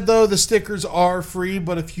we said, though, the stickers are free,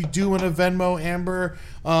 but if you do want to Venmo Amber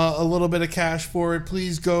a little bit of cash for it,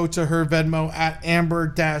 please go to her Venmo at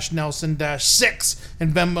Amber-Nelson-6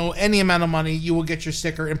 and Venmo any amount of money. You will get your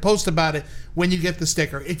sticker and post about it when you get the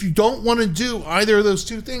sticker. If you don't want to do either of those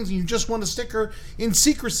two things and you just want a sticker in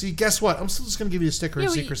secrecy, guess what? I'm still just going to give you a sticker in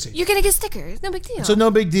secrecy. You're going to get stickers. No big deal. So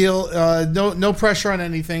no big deal. No pressure on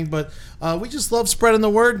anything, but we just love spreading the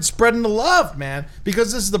word and spreading the love, man,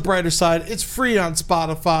 because this is the brighter side. It's free on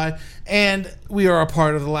Spotify, and we are a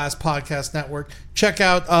part of the Last Podcast Network. Check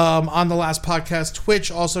out on the Last Podcast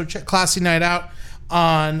Twitch. Also, check Classy Night Out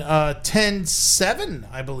on 10/7,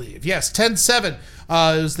 I believe. Yes, 10/7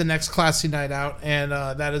 is the next Classy Night Out, and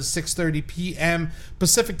that is 6:30 p.m.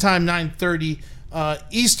 Pacific Time, 9:30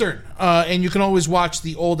 Eastern. And you can always watch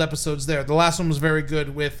the old episodes there. The last one was very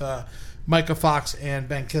good with Micah Fox and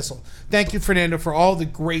Ben Kissel. Thank you, Fernando, for all the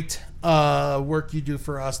great work you do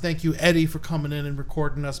for us. Thank you, Eddie, for coming in and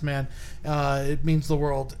recording us, man. It means the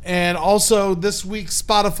world. And also, this week's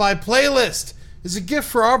Spotify playlist is a gift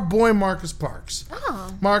for our boy Marcus Parks.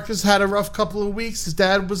 Oh. Marcus had a rough couple of weeks. His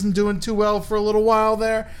dad wasn't doing too well for a little while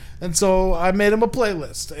there. And so I made him a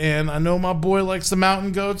playlist. And I know my boy likes the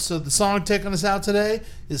Mountain Goats, so the song taking us out today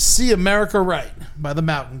is See America Right by the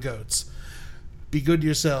Mountain Goats. Be good to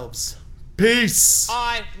yourselves. Peace.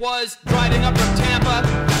 I was driving up from Tampa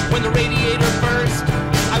when the radiator burst.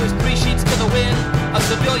 I was 3 sheets to the wind. A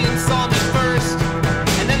civilian saw me first.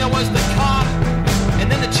 And then there was the cop. And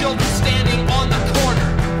then the children standing on the corner.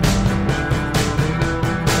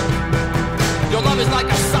 Your love is like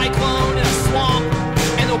a cyclone in a swamp.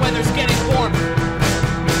 And the weather's getting warmer.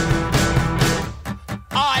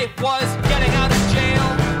 I was getting out of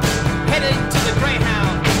jail. Headed to the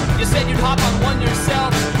Greyhound. You said you'd hop on one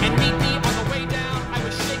yourself and meet me on the way down. I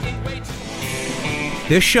was shaking way too.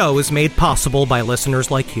 This show is made possible by listeners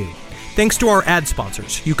like you. Thanks to our ad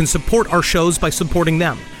sponsors, you can support our shows by supporting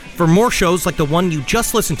them. For more shows like the one you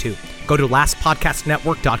just listened to, go to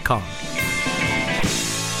lastpodcastnetwork.com.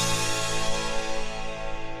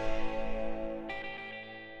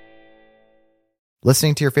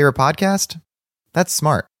 Listening to your favorite podcast? That's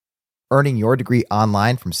smart. Earning your degree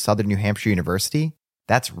online from Southern New Hampshire University?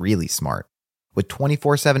 That's really smart. With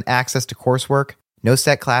 24/7 access to coursework, no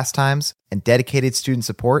set class times, and dedicated student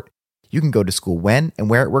support, you can go to school when and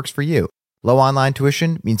where it works for you. Low online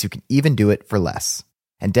tuition means you can even do it for less.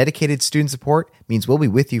 And dedicated student support means we'll be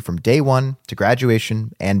with you from day one to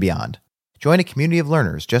graduation and beyond. Join a community of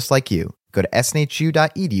learners just like you. Go to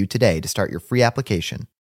snhu.edu today to start your free application.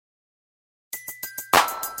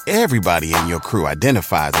 Everybody in your crew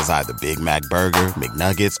identifies as either Big Mac Burger,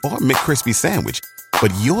 McNuggets, or McCrispy Sandwich.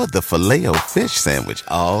 But you're the Filet-O-Fish Sandwich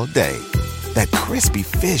all day. That crispy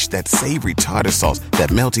fish, that savory tartar sauce, that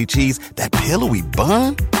melty cheese, that pillowy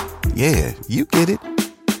bun. Yeah, you get it.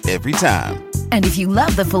 Every time. And if you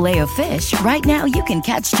love the Filet-O-Fish, right now you can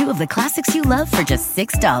catch two of the classics you love for just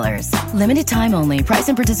 $6. Limited time only. Price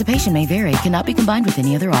and participation may vary. Cannot be combined with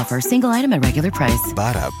any other offer. Single item at regular price.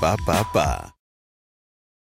 Ba-da-ba-ba-ba.